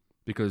taller,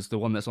 because the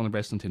one that's on the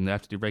wrestling team, they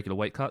have to do regular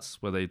weight cuts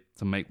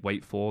to make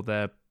weight for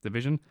their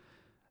division.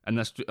 And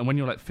when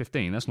you're like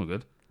 15, that's not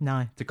good.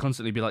 No. To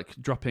constantly be like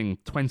dropping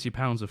 20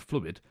 pounds of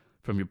fluid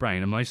from your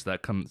brain, and most of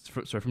that comes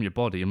from your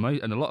body, and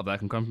a lot of that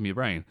can come from your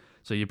brain.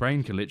 So your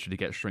brain can literally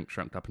get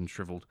shrunk up and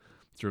shriveled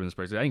through this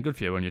process. It ain't good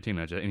for you when you're a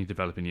teenager in your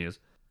developing years.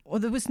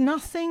 Well, there was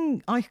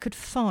nothing I could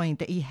find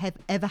that he had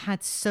ever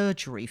had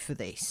surgery for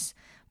this,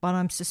 but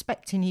I'm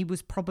suspecting he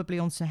was probably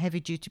on some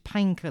heavy-duty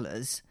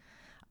painkillers,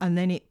 and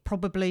then it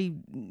probably,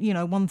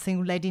 one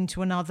thing led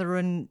into another,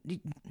 and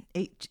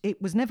it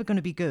was never going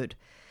to be good.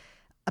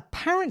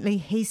 Apparently,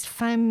 his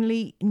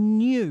family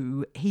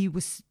knew he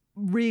was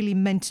really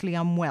mentally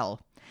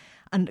unwell,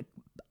 and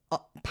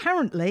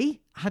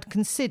apparently had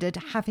considered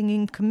having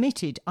him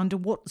committed under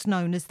what's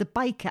known as the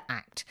Baker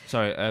Act.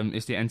 Sorry,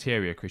 it's the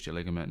anterior cruciate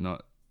ligament,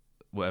 not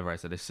whatever I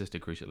said. It's cystic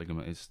cruciate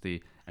ligament. It's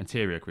the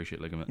anterior cruciate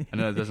ligament. I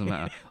know it doesn't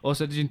matter.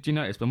 Also, do you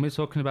notice when we're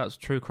talking about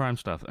true crime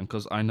stuff, and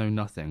because I know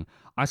nothing,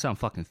 I sound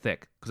fucking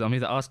thick because I'm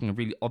either asking a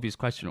really obvious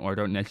question or I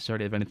don't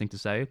necessarily have anything to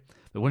say.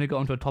 But when you got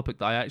onto a topic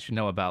that I actually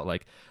know about,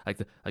 like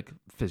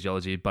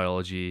physiology,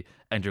 biology,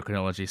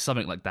 endocrinology,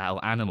 something like that,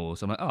 or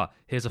animals, I'm like,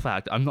 here's a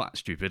fact. I'm not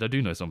stupid. I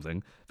do know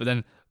something. But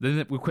then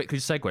we quickly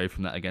segue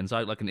from that again. So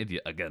I look like an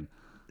idiot again.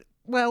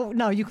 Well,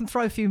 no, you can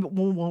throw a few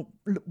more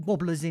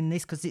wobblers in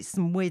this because it's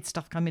some weird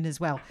stuff coming as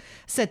well.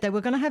 Said they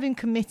were going to have him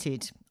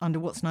committed under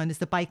what's known as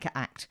the Baker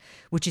Act,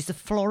 which is the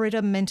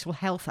Florida Mental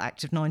Health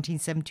Act of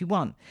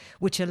 1971,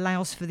 which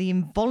allows for the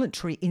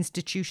involuntary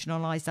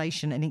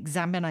institutionalization and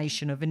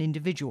examination of an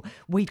individual.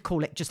 We'd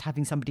call it just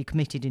having somebody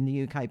committed in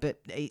the UK,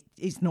 but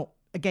it's not,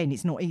 again,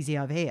 it's not easy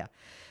over here.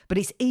 But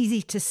it's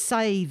easy to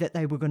say that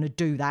they were going to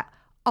do that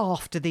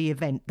after the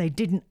event. They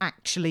didn't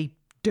actually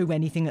do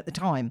anything at the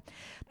time.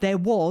 There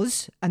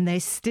was, and there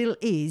still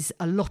is,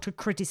 a lot of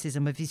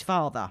criticism of his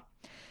father.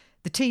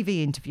 The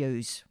TV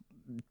interviews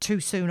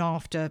too soon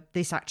after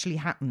this actually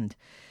happened.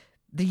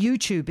 The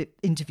YouTube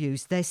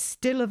interviews, they're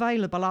still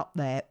available up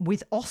there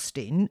with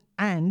Austin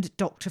and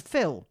Dr.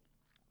 Phil.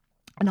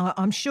 And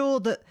I'm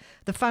sure that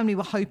the family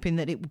were hoping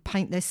that it would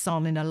paint their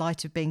son in a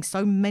light of being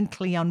so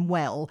mentally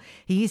unwell,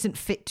 he isn't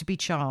fit to be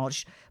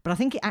charged. But I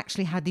think it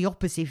actually had the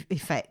opposite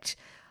effect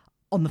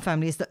on the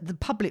family, is that the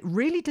public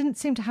really didn't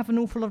seem to have an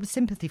awful lot of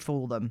sympathy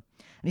for them.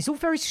 And it's all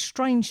very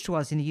strange to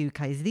us in the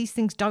UK. These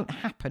things don't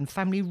happen.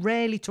 Family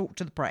rarely talk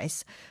to the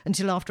press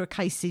until after a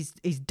case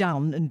is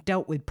done and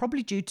dealt with,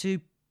 probably due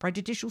to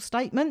prejudicial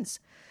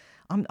statements.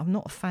 I'm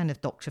not a fan of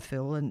Dr.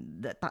 Phil,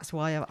 and that's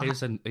why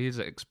he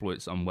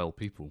exploits unwell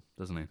people,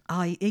 doesn't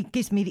he? It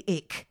gives me the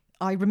ick.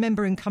 I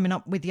remember him coming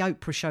up with the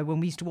Oprah show when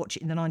we used to watch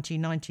it in the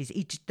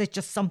 1990s. There's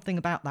just something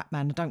about that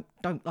man. I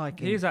don't like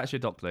him. He is actually a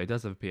doctor. He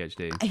does have a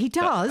PhD. He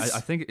does. I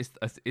think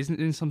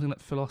isn't it something like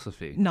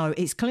philosophy? No,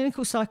 it's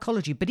clinical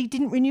psychology. But he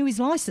didn't renew his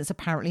license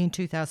apparently in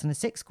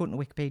 2006, according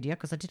to Wikipedia,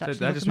 because I did actually.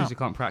 So that just means he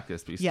can't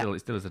practice, but he still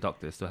is a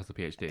doctor. Still has a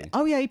PhD.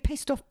 Oh yeah, he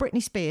pissed off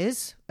Britney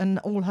Spears and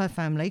all her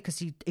family because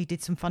he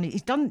did some funny.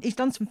 He's done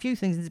some few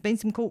things. There's been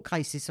some court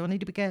cases, so I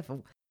need to be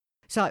careful.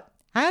 So,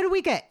 how do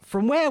we get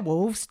from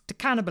werewolves to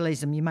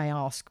cannibalism, you may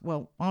ask?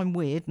 Well, I'm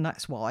weird, and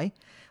that's why.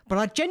 But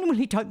I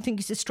genuinely don't think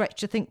it's a stretch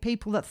to think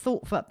people that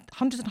thought for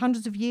hundreds and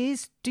hundreds of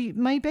years,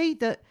 maybe,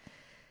 that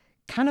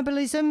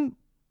cannibalism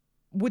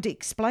would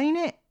explain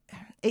it.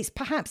 It's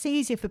perhaps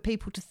easier for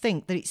people to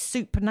think that it's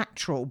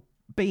supernatural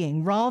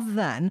being rather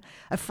than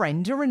a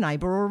friend or a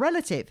neighbour or a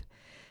relative.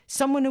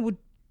 Someone who would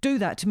do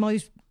that to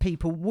most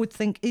people would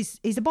think is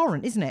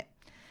abhorrent, isn't it?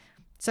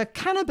 So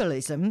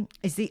cannibalism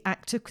is the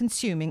act of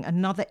consuming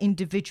another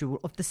individual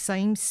of the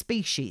same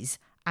species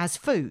as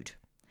food.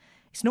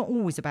 It's not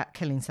always about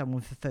killing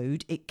someone for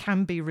food. It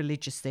can be a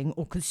religious thing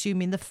or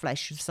consuming the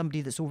flesh of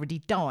somebody that's already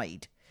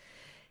died.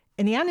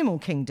 In the animal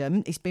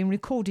kingdom, it's been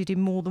recorded in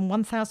more than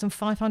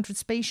 1,500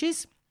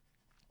 species.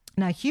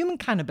 Now, human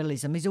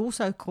cannibalism is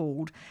also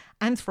called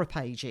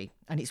anthrophagy,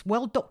 and it's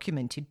well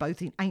documented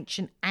both in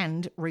ancient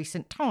and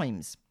recent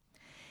times.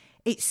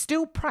 It's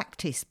still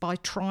practiced by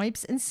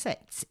tribes and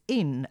sects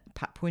in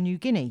Papua New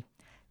Guinea,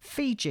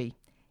 Fiji,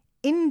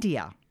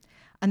 India,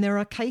 and there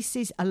are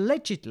cases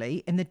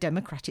allegedly in the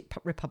Democratic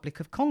Republic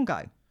of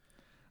Congo.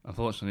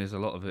 Unfortunately, there's a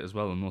lot of it as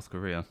well in North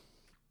Korea.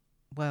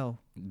 Well,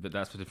 but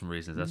that's for different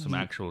reasons. That's from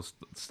actual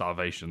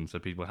starvation, so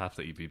people have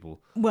to eat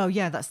people. Well,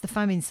 yeah, that's the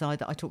famine side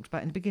that I talked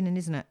about in the beginning,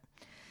 isn't it?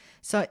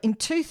 So in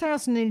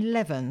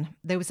 2011,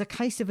 there was a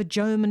case of a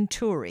German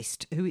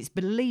tourist who it's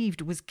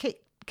believed was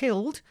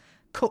killed,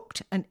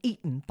 cooked and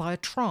eaten by a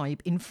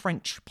tribe in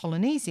French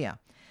Polynesia.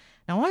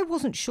 Now, I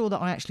wasn't sure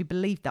that I actually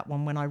believed that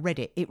one when I read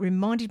it. It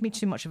reminded me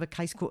too much of a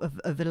case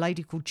of a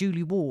lady called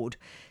Julie Ward.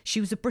 She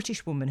was a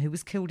British woman who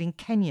was killed in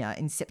Kenya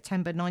in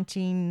September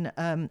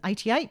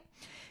 1988.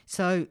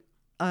 So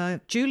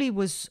Julie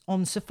was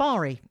on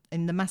safari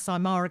in the Masai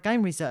Mara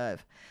Game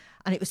Reserve,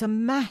 And it was a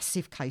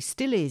massive case,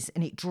 still is,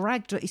 and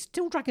it's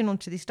still dragging on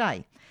to this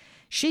day.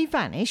 She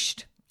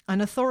vanished,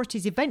 and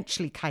authorities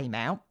eventually came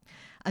out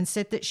and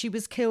said that she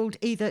was killed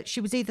she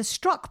was either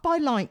struck by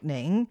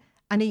lightning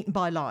and eaten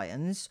by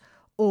lions,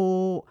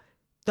 or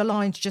the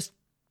lions just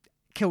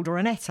killed her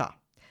and ate her.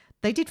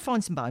 They did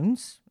find some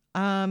bones,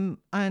 but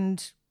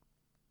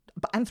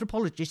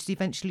anthropologists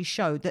eventually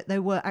showed that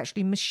there were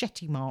actually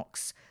machete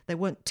marks. There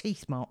weren't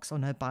teeth marks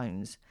on her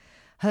bones.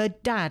 Her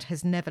dad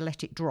has never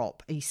let it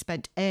drop. He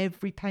spent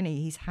every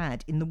penny he's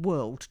had in the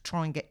world to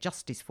try and get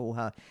justice for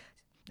her.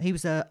 He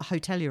was a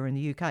hotelier in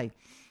the UK.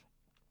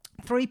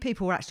 3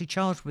 people were actually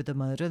charged with the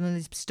murder, and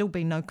there's still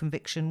been no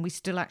conviction. We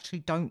still actually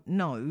don't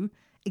know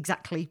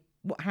exactly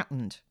what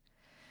happened.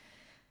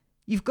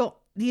 You've got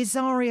the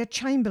Azaria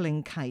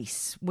Chamberlain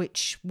case,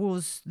 which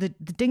was the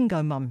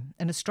dingo mum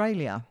in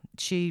Australia.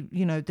 She,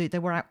 they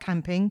were out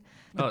camping.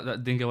 Oh,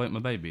 that dingo ate my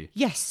baby?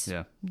 Yes.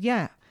 Yeah.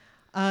 Yeah.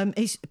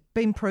 It's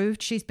been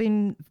proved she's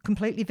been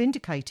completely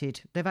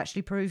vindicated. They've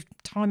actually proved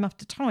time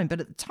after time. But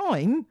at the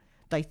time,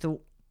 they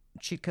thought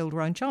she'd killed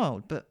her own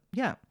child. But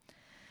yeah.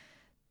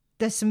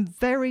 There's some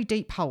very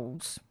deep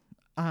holes,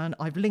 and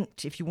I've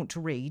linked, if you want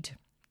to read,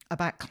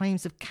 about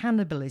claims of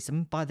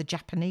cannibalism by the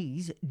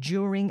Japanese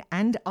during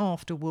and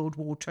after World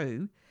War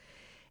II,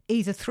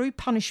 either through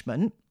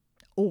punishment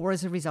or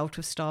as a result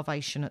of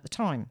starvation at the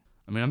time.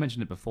 I mean, I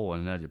mentioned it before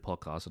in an earlier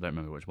podcast, I don't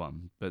remember which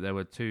one, but there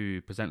were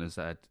 2 presenters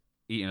that had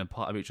eaten a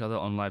part of each other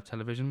on live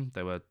television.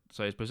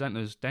 So his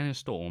presenters, Dennis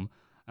Storm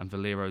and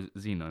Valero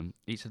Zeno,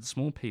 each had a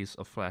small piece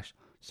of flesh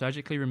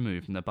surgically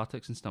removed from their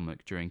buttocks and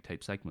stomach during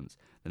tape segments.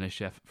 Then a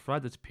chef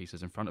fried the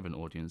pieces in front of an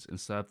audience and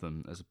served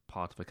them as a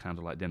part of a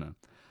candlelight dinner.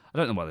 I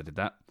don't know why they did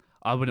that.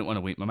 I wouldn't want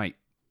to eat my mate.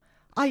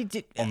 I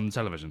did on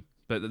television,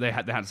 but they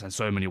had to sign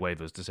so many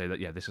waivers to say that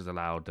this is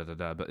allowed.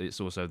 But it's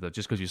also that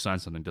just because you sign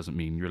something doesn't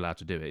mean you're allowed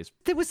to do it.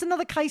 There was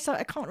another case.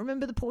 I can't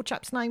remember the poor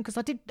chap's name because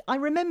I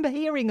remember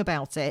hearing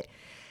about it.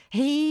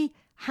 He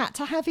had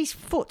to have his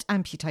foot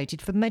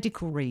amputated for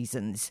medical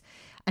reasons,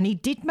 and he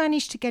did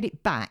manage to get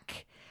it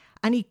back.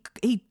 And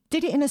he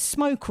did it in a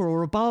smoker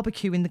or a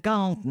barbecue in the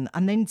garden,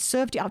 and then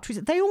served it up to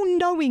his. They all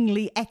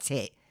knowingly ate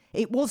it.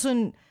 It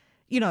wasn't.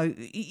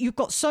 You've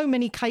got so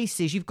many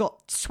cases. You've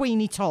got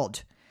Sweeney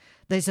Todd.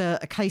 There's a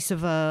case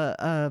of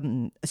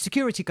a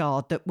security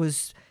guard that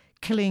was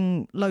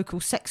killing local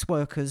sex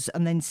workers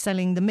and then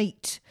selling the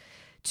meat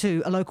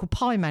to a local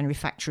pie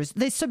manufacturers.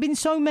 There's been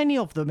so many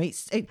of them.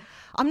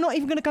 I'm not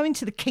even going to go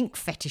into the kink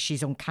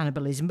fetishes on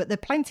cannibalism, but there are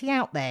plenty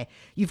out there.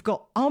 You've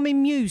got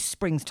Armin Muse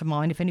springs to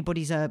mind. If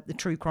anybody's a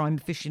true crime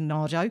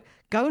aficionado,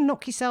 go and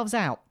knock yourselves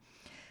out.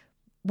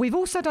 We've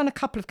also done a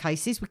couple of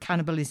cases with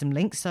cannibalism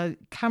links, so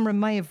Cameron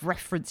may have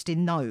referenced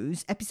in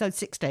those. Episode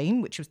 16,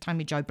 which was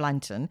Tammy Jo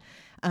Blanton,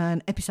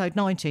 and episode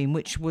 19,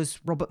 which was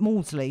Robert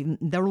Maudsley.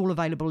 They're all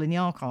available in the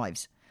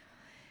archives.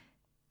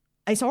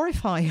 It's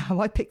horrifying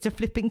how I picked a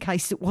flipping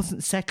case that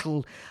wasn't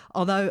settled,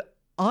 although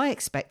I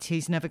expect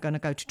he's never going to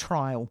go to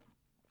trial.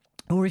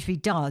 Or if he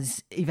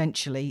does,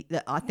 eventually,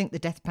 I think the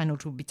death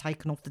penalty will be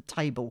taken off the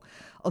table.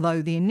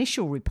 Although the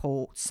initial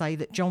reports say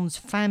that John's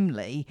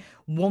family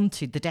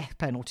wanted the death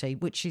penalty,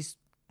 which is,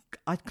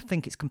 I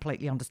think it's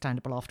completely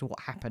understandable after what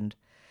happened.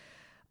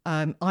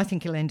 I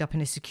think he'll end up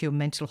in a secure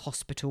mental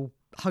hospital,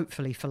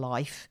 hopefully for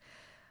life.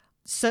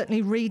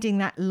 Certainly reading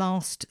that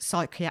last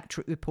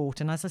psychiatric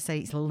report, and as I say,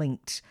 it's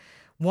linked.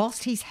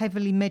 Whilst he's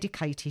heavily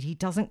medicated, he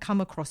doesn't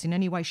come across in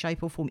any way,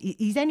 shape or form.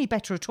 He's any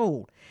better at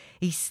all.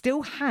 He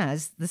still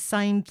has the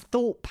same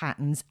thought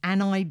patterns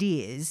and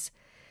ideas,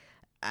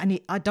 and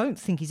I don't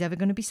think he's ever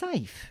going to be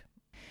safe.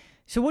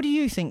 So what do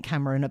you think,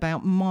 Cameron,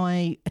 about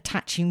my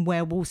attaching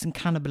werewolves and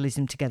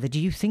cannibalism together? Do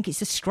you think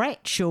it's a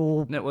stretch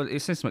or...? No, well, it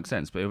seems to make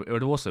sense, but it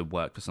would also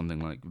work for something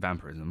like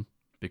vampirism,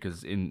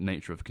 because in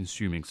nature of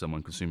consuming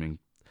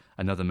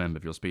another member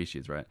of your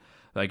species, right?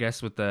 But I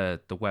guess with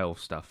the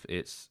werewolf stuff,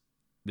 it's...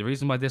 The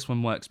reason why this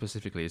one works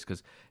specifically is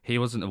because he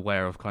wasn't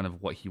aware of kind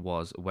of what he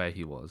was, where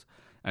he was,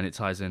 and it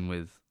ties in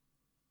with...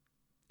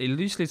 It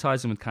loosely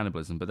ties in with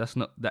cannibalism, but that's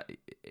not... that.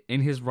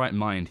 In his right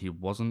mind, he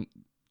wasn't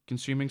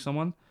consuming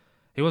someone.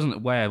 He wasn't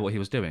aware of what he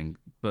was doing,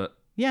 but...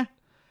 Yeah.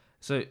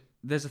 So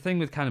there's a thing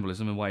with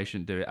cannibalism and why you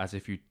shouldn't do it as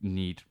if you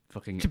need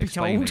fucking to be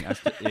explaining. told.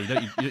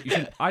 You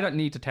shouldn't, I don't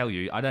need to tell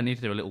you. I don't need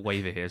to do a little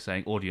waiver here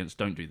saying, audience,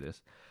 don't do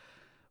this.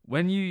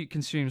 When you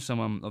consume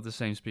someone of the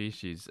same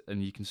species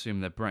and you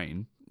consume their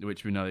brain,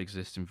 which we know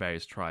exists in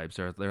various tribes,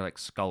 they're like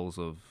skulls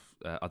of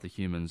other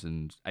humans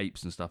and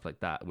apes and stuff like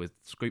that with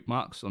scrape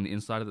marks on the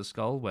inside of the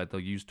skull where they'll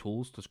use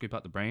tools to scrape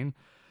out the brain.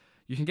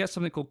 You can get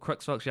something called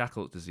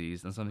Creutzfeldt-Jakob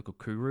disease and something called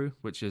Kuru,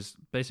 which is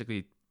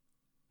basically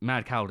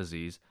mad cow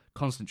disease,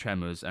 constant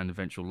tremors, and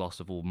eventual loss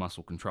of all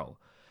muscle control.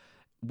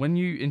 When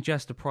you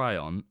ingest a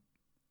prion,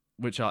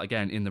 which are,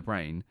 again, in the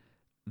brain,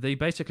 they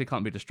basically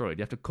can't be destroyed.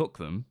 You have to cook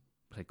them.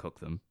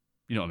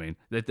 You know what I mean?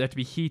 They have to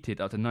be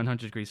heated up to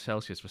 900 degrees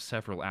Celsius for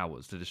several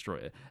hours to destroy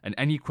it. And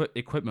any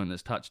equipment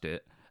that's touched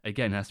it,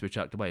 again, has to be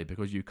chucked away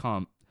because you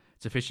can't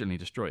sufficiently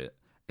destroy it.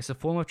 It's a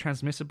form of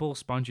transmissible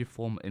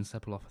spongiform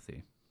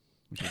encephalopathy.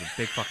 which is a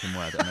big fucking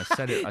word, and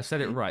I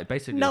said it right.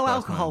 Basically, No the first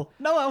alcohol. time.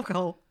 No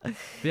alcohol. But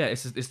yeah,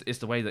 it's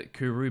the way that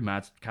Kuru,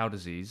 mad cow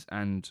disease,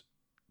 and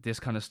this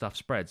kind of stuff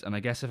spreads. And I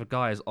guess if a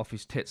guy is off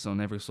his tits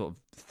on every sort of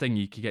thing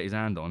you could get his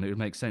hand on, it would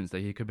make sense that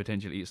he could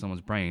potentially eat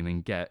someone's brain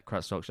and get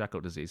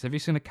Creutzfeldt-Jakob disease. Have you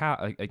seen like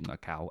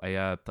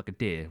a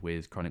deer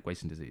with chronic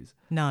wasting disease?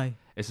 No.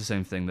 It's the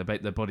same thing.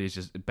 The body is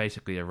just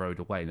basically erode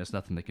away, and there's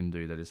nothing they can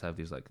do. They just have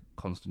these like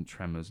constant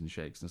tremors and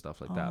shakes and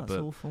stuff like that.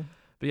 That's awful.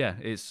 But yeah,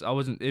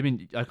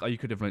 you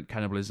could have like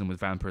cannibalism with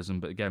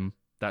vampirism, but again,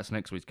 that's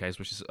next week's case,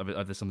 which is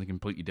over something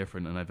completely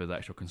different and over the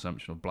actual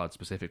consumption of blood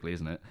specifically,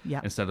 isn't it?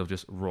 Yeah. Instead of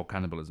just raw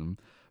cannibalism.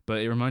 But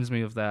it reminds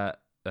me of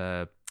that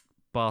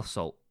bath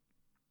salt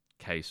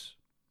case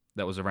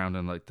that was around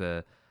in like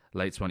the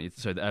early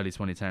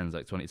 2010s,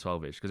 like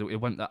 2012ish, because it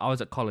went. I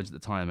was at college at the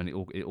time, and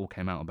it all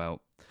came out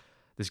about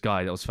this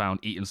guy that was found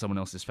eating someone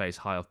else's face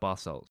high off bath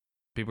salts.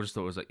 People just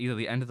thought it was like either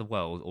the end of the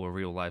world or a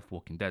real life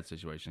Walking Dead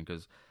situation,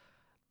 because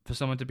for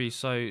someone to be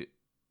so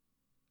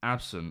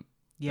absent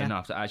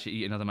enough to actually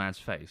eat another man's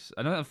face.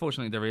 I know that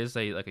unfortunately there is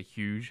a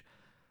huge,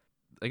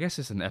 I guess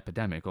it's an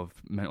epidemic of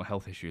mental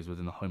health issues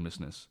within the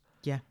homelessness.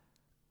 Yeah,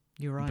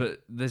 you're right.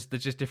 But there's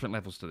just different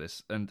levels to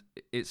this, and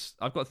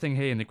I've got a thing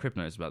here in the crib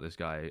notes about this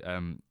guy,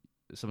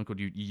 someone called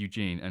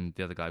Eugene, and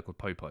the other guy called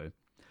Popo.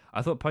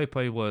 I thought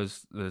Popo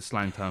was the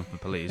slang term for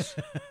police,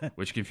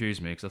 which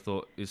confused me because I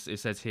thought it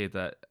says here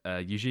that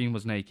Eugene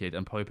was naked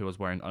and Popo was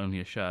wearing only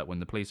a shirt when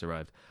the police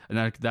arrived, and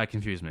that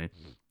confused me.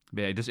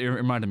 But yeah, it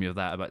reminded me of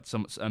that, about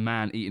a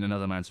man eating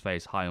another man's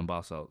face high on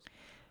bath salts.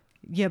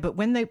 Yeah, but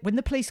when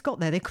the police got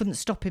there, they couldn't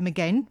stop him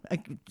again,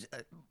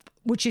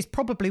 which is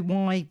probably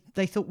why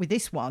they thought with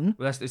this one.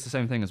 Well, it's the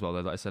same thing as well,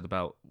 though, that I said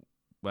about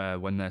where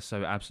when they're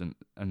so absent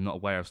and not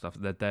aware of stuff,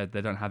 they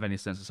don't have any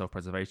sense of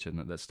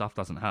self-preservation. That stuff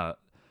doesn't hurt.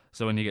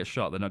 So when you get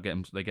shot, they're not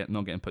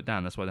getting put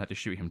down. That's why they had to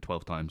shoot him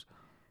 12 times.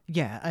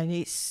 Yeah, and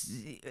it's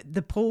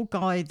the poor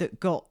guy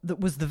that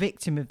was the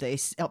victim of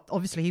this.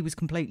 Obviously, he was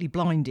completely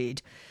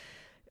blinded.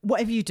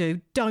 Whatever you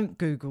do, don't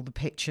Google the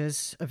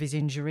pictures of his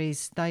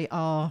injuries. They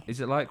are. Is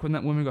it like when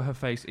that woman got her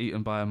face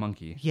eaten by a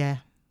monkey? Yeah.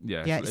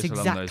 Yeah, yeah, it's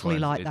exactly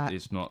like that.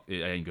 It's not.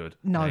 It ain't good.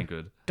 No, it ain't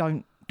good.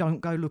 Don't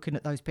go looking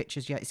at those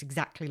pictures. Yeah, it's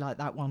exactly like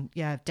that one.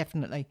 Yeah,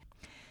 definitely.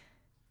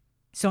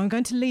 So I'm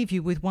going to leave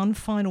you with one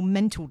final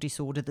mental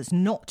disorder that's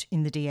not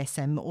in the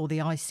DSM or the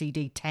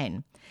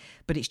ICD-10,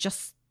 but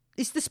it's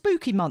the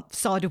spooky month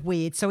side of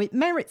weird, so it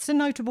merits a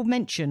notable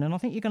mention, and I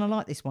think you're going to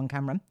like this one,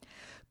 Cameron.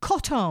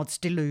 Cotard's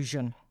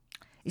delusion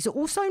is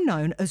also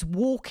known as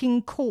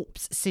walking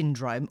corpse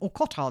syndrome or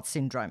Cotard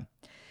syndrome.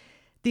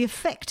 The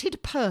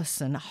affected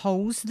person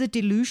holds the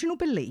delusional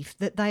belief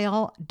that they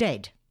are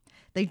dead.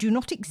 They do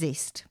not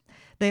exist.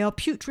 They are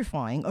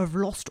putrefying or have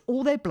lost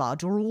all their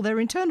blood or all their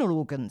internal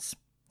organs.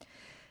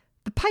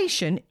 The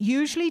patient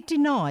usually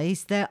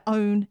denies their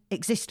own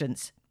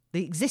existence,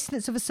 the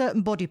existence of a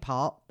certain body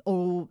part,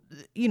 or,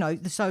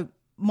 so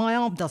my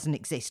arm doesn't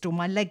exist or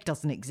my leg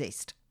doesn't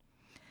exist.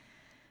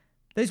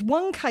 There's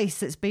one case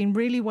that's been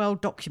really well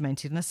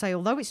documented, and I say,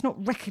 although it's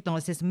not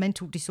recognised as a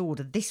mental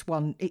disorder, this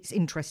one, it's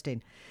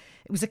interesting.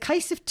 It was a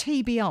case of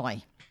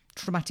TBI,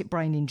 traumatic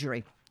brain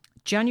injury.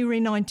 January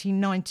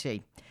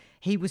 1990,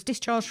 he was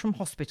discharged from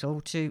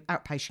hospital to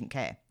outpatient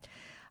care.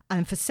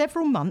 And for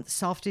several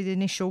months after the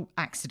initial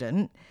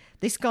accident,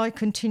 this guy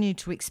continued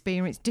to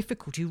experience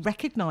difficulty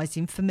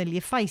recognising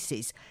familiar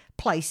faces,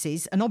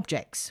 places and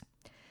objects.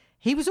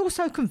 He was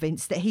also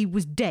convinced that he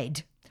was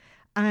dead,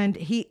 and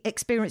he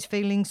experienced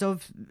feelings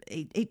of...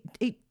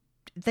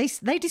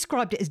 They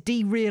described it as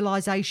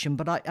derealisation,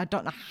 but I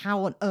don't know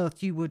how on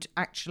earth you would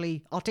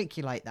actually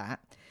articulate that.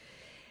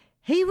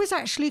 He was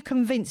actually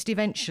convinced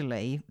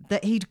eventually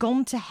that he'd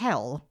gone to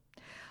hell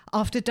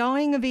after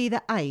dying of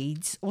either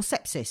AIDS or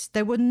sepsis.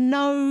 There were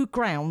no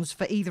grounds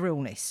for either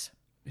illness.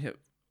 Yeah,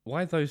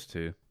 why those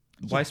two?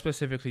 Why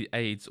specifically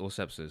AIDS or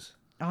sepsis?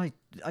 I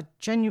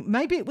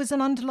maybe it was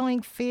an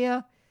underlying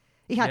fear.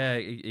 He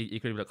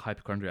could be like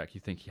hypochondriac.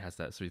 You think he has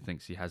that, so he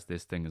thinks he has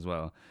this thing as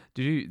well.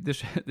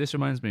 This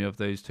reminds me of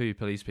those two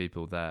police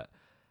people that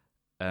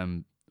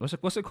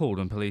what's it called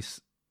when police?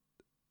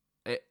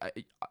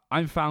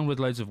 I'm found with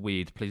loads of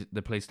weed. Please,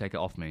 the police take it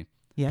off me.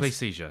 Yes. Police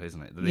seizure,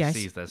 isn't it? They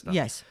seize their stuff.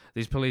 Yes.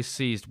 These police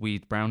seized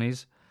weed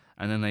brownies,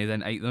 and then they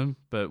ate them.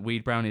 But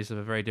weed brownies have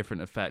a very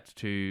different effect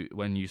to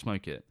when you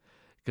smoke it.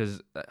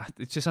 Because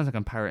it just sounds like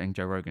I'm parroting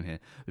Joe Rogan here.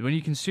 But when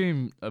you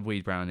consume a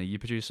weed brownie, you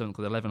produce something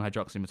called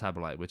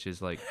 11-hydroxymetabolite, which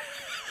is like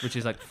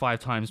 5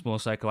 times more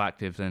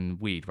psychoactive than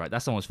weed, right?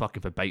 That's almost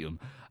fucking verbatim.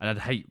 And I'd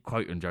hate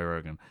quoting Joe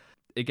Rogan.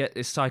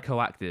 It's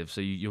psychoactive,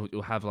 so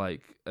you'll have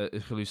like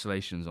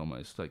hallucinations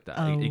almost like that.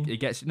 Oh.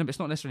 It's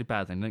not necessarily a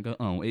bad thing. Don't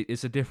go,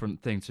 it's a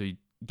different thing to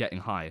getting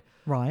high,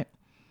 right?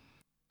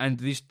 And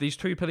these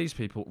two police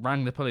people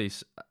rang the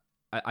police.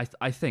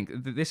 I think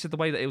this is the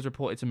way that it was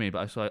reported to me,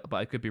 but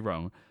I could be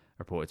wrong.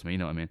 Reported to me, you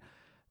know what I mean?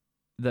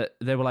 That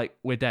they were like,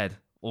 we're dead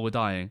or we're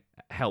dying.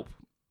 Help!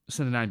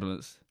 Send an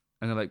ambulance.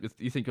 And they're like,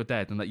 you think you're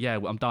dead? And I'm like, yeah,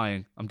 I'm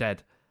dying. I'm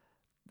dead.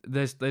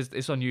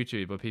 It's on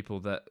YouTube where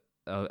people that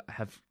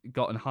have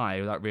gotten high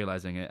without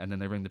realizing it, and then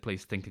they ring the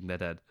police thinking they're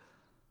dead.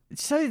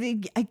 So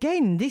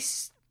again,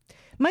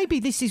 maybe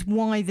this is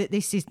why that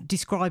this is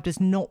described as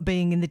not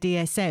being in the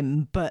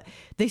DSM, but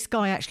this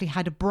guy actually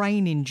had a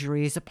brain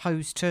injury as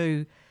opposed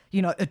to,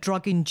 a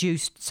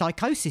drug-induced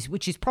psychosis,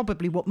 which is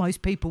probably what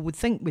most people would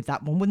think with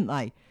that one, wouldn't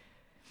they?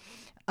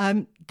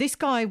 This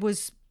guy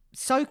was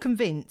so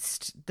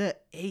convinced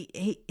that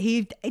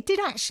he did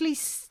actually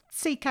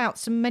seek out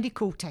some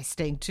medical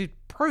testing to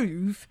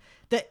prove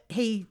that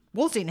he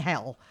was in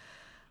hell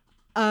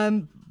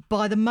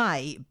by the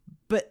May.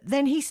 But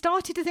then he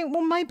started to think,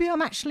 well, maybe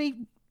I'm actually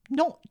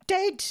not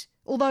dead,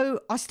 although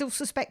I still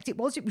suspect it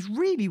was. It was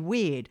really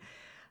weird.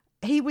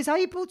 He was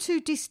able to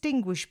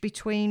distinguish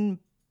between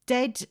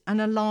dead and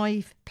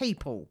alive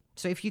people.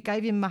 So if you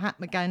gave him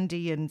Mahatma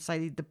Gandhi and,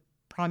 say, the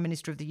Prime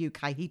Minister of the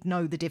UK, he'd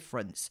know the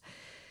difference.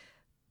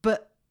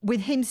 But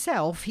with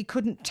himself, he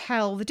couldn't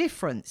tell the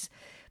difference.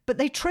 But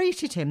they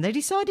treated him. They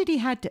decided he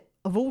had,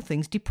 of all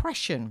things,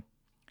 depression.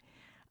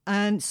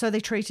 And so they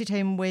treated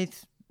him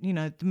with,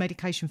 the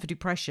medication for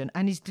depression,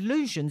 and his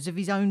delusions of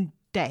his own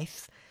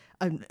death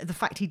and the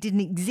fact he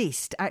didn't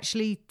exist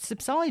actually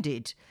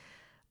subsided.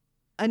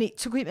 And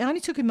it only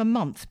took him a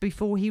month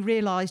before he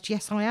realised,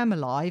 yes, I am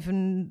alive,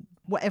 and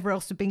whatever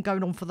else had been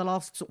going on for the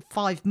last sort of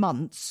 5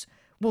 months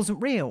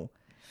wasn't real.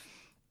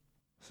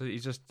 So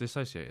he's just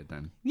dissociated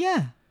then?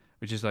 Yeah.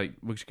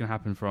 Which can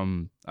happen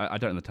from, I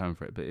don't know the term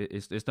for it, but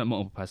it's not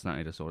multiple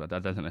personality disorder. I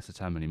don't think that's the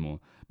term anymore.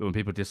 But when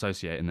people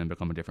dissociate and then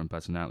become a different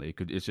personality,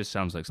 it just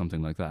sounds like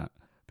something like that.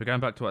 But going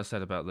back to what I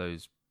said about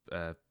those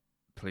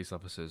police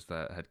officers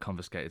that had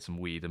confiscated some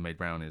weed and made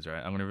brownies,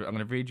 right? I'm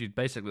gonna read you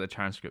basically the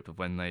transcript of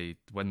when they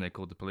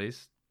called the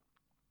police.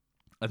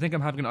 I think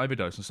I'm having an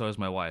overdose, and so is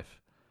my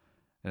wife.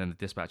 And then the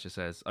dispatcher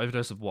says,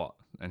 overdose of what?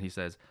 And he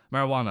says,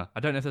 marijuana. I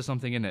don't know if there's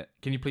something in it.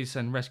 Can you please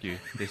send rescue?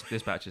 This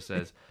dispatcher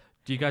says,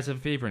 do you guys have a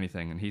fever or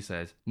anything? And he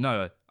says,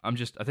 no, I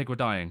think we're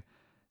dying.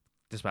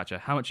 Dispatcher,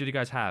 how much do you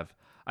guys have?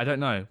 I don't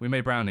know. We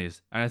made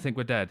brownies, and I think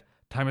we're dead.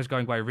 Time is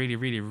going by really,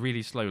 really,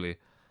 really slowly.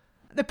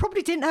 They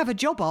probably didn't have a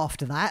job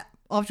after that,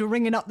 after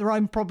ringing up their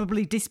own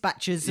probably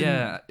dispatchers.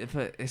 Yeah,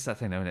 but it's that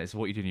thing, though, isn't it? It's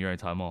what you do in your own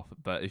time off.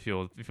 But if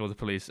you're the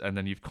police and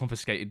then you've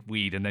confiscated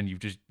weed and then you've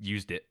just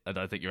used it, I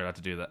don't think you're allowed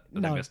to do that.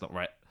 I think that's not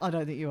right. I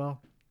don't think you are.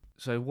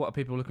 So what are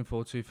people looking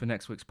forward to for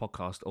next week's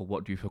podcast, or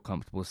what do you feel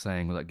comfortable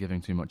saying without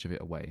giving too much of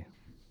it away?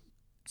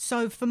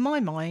 So for my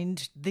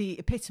mind, the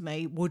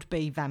epitome would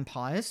be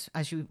vampires,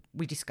 as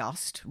we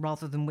discussed,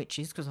 rather than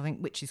witches, because I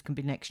think witches can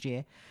be next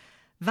year.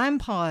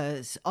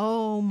 Vampires,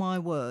 oh my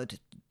word.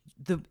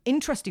 The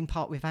interesting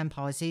part with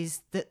vampires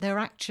is that they're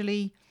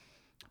actually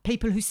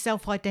people who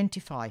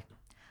self-identify.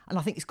 And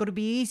I think it's got to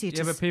be easier to...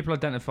 Yeah, but people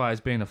identify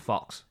as being a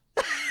fox,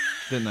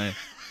 didn't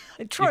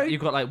they? True.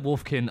 You've got like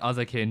wolfkin,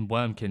 otherkin,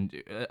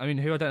 wormkin. I mean,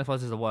 who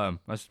identifies as a worm?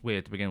 That's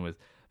weird to begin with.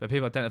 But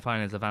people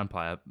identifying as a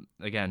vampire,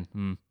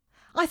 again,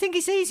 I think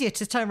it's easier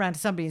to turn around to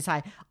somebody and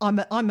say, I'm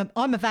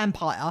a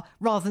vampire,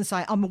 rather than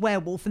say, I'm a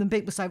werewolf. And then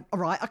people say, all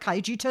right,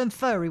 okay, do you turn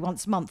furry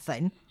once a month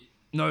then?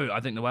 No, I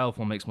think the werewolf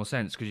one makes more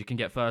sense because you can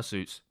get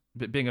fursuits.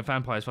 But being a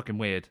vampire is fucking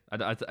weird.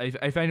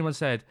 If anyone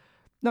said,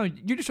 no,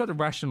 you just try to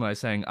rationalise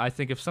saying, I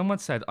think if someone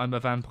said I'm a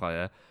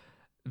vampire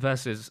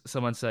versus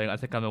someone saying I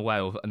think I'm a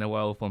werewolf and the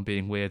werewolf one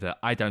being weirder,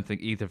 I don't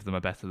think either of them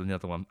are better than the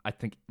other one. I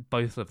think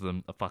both of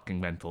them are fucking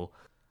mental.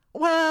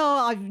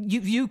 Well,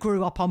 you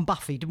grew up on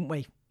Buffy, didn't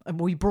we? And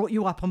we brought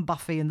you up on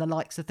Buffy and the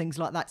likes of things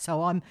like that.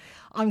 So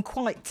I'm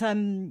quite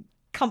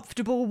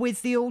comfortable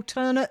with the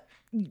alternate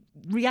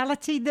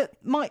reality that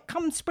might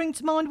spring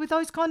to mind with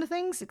those kind of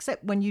things,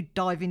 except when you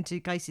dive into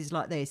cases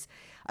like this.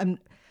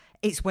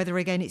 It's whether,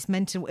 again, it's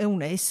mental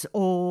illness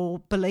or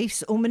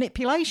beliefs or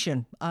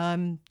manipulation.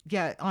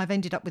 I've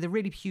ended up with a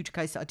really huge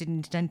case that I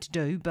didn't intend to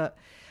do, but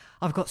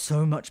I've got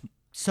so much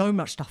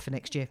stuff for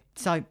next year.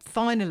 So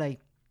finally,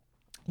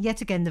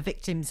 yet again, the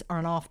victims are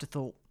an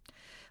afterthought.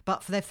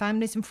 But for their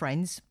families and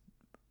friends,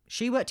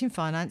 she worked in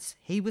finance.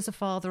 He was a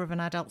father of an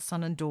adult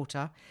son and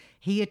daughter.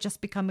 He had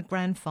just become a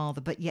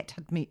grandfather, but yet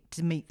had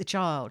to meet the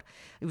child.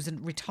 He was a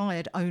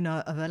retired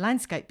owner of a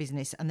landscape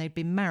business, and they'd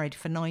been married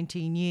for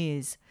 19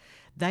 years.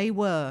 They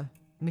were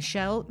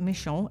Michelle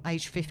Mishcon,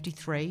 aged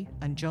 53,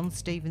 and John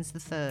Stevens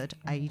III,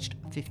 aged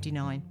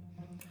 59.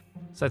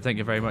 So thank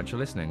you very much for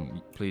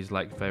listening. Please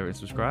like, favourite, and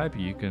subscribe.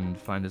 You can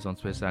find us on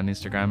Twitter and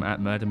Instagram at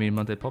Murder Me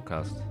Monday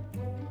Podcast.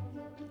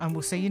 And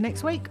we'll see you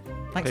next week.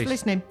 Thanks Peace. for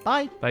listening.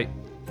 Bye. Bye.